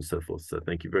input and so forth. So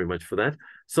thank you very much for that.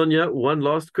 Sonia, one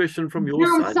last question from your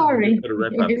side. I'm sorry.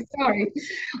 Wrap up. Sorry.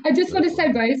 I just want to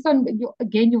say, based on,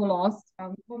 your last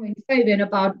comment, Fabian,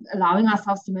 about allowing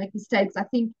ourselves to make mistakes, I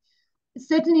think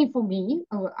certainly for me,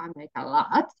 I make a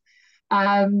lot.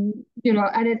 And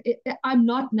I'm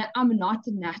not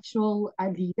a natural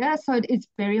leader, so it's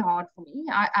very hard for me.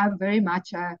 I'm very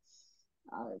much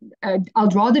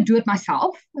I'd rather do it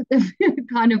myself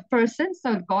kind of person.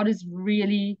 So God is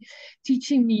really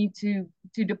teaching me to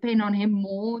depend on Him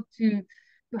more to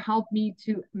help me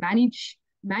to manage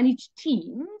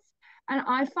teams. And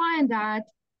I find that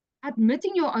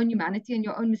admitting your own humanity and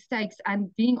your own mistakes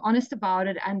and being honest about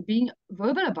it and being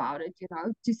verbal about it,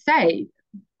 to say,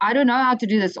 I don't know how to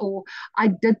do this, or I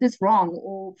did this wrong,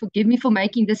 or forgive me for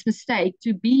making this mistake,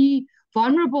 to be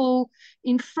vulnerable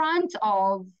in front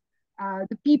of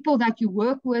the people that you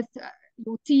work with,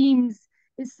 your teams,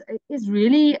 is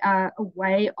really a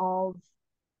way of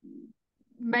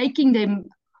making them,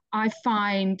 I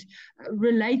find,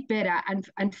 relate better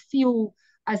and feel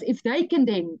as if they can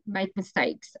then make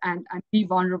mistakes and be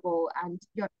vulnerable and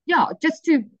just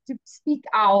to speak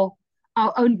our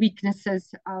own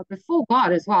weaknesses before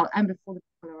God as well and before the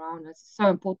people around us. It's so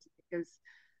important because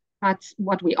that's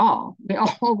what we are.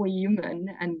 We're human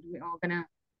and we are gonna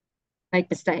make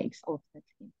mistakes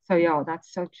ultimately. So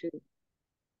that's so true.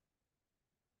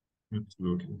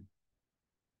 Absolutely.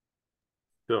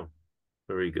 Sure.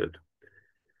 Very good.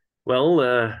 Well,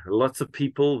 lots of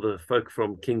people, the folk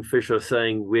from Kingfisher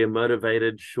saying we're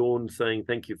motivated. Sean saying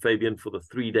thank you, Fabian, for the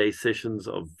 3-day sessions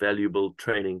of valuable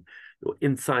training. Your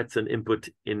insights and input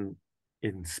in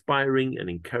inspiring and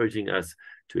encouraging us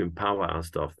to empower our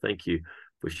staff. Thank you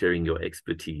for sharing your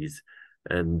expertise.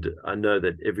 And I know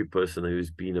that every person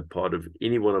who's been a part of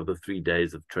any one of the 3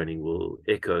 days of training will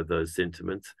echo those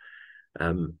sentiments.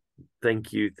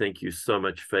 Thank you so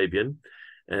much, Fabian.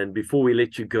 And before we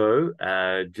let you go,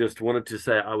 just wanted to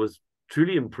say I was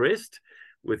truly impressed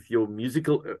with your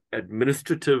musical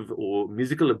administrative or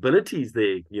musical abilities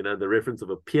there, you know, the reference of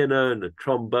a piano and a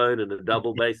trombone and a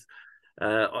double bass.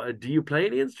 Do you play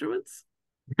any instruments?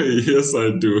 Yes, I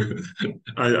do.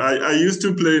 I used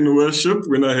to play in worship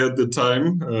when I had the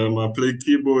time. I play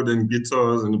keyboard and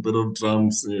guitars and a bit of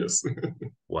drums, yes.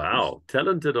 Wow,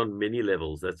 talented on many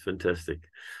levels. That's fantastic.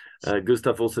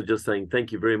 Gustav also just saying,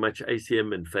 thank you very much,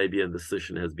 ACM and Fabian. This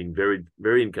session has been very,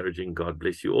 very encouraging. God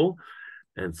bless you all.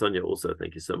 And Sonia also,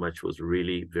 thank you so much. It was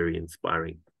really very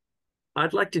inspiring.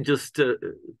 I'd like to just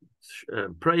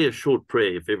pray a short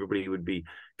prayer, if everybody would be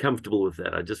comfortable with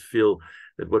that. I just feel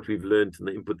that what we've learned and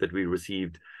the input that we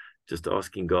received, just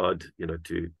asking God, you know,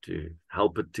 to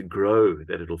help it to grow,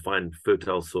 that it'll find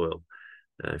fertile soil,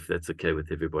 if that's okay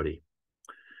with everybody.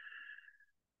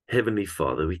 Heavenly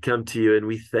Father, we come to you and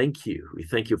we thank you. We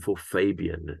thank you for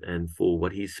Fabian and for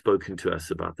what he's spoken to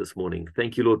us about this morning.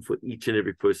 Thank you, Lord, for each and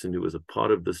every person who was a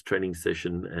part of this training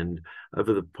session. And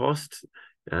over the past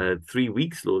 3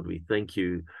 weeks, Lord, we thank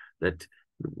you that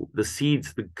the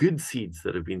seeds, the good seeds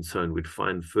that have been sown, would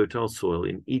find fertile soil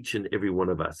in each and every one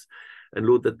of us. And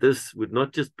Lord, that this would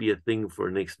not just be a thing for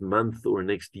next month or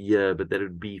next year, but that it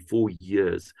would be for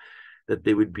years, that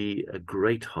there would be a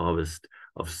great harvest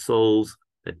of souls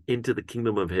that enter the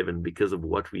kingdom of heaven because of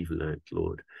what we've learned,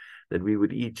 Lord, that we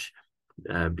would each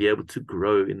be able to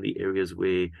grow in the areas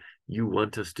where you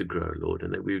want us to grow, Lord,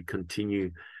 and that we would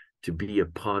continue to be a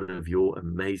part of your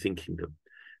amazing kingdom.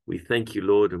 We thank you,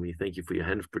 Lord, and we thank you for your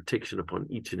hand of protection upon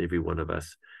each and every one of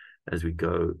us as we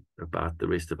go about the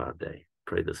rest of our day.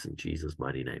 Pray this in Jesus'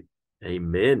 mighty name.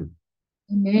 Amen.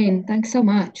 Amen. Thanks so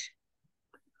much.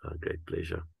 Oh, great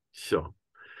pleasure. Sure.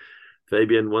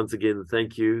 Fabian, once again,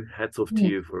 thank you. Hats off to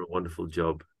you for a wonderful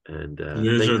job. And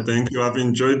Pleasure. Thank you. I've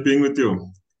enjoyed being with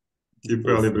you. Keep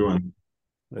well, everyone.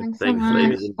 Thanks Thanks, so much.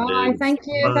 ladies and Bye. gents. Thank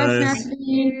you. Bye. Thanks,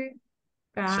 Natalie.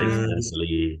 Bye. Thanks, Cheers.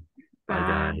 Natalie. Bye, Bye.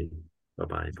 guys.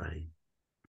 Bye-bye. Bye.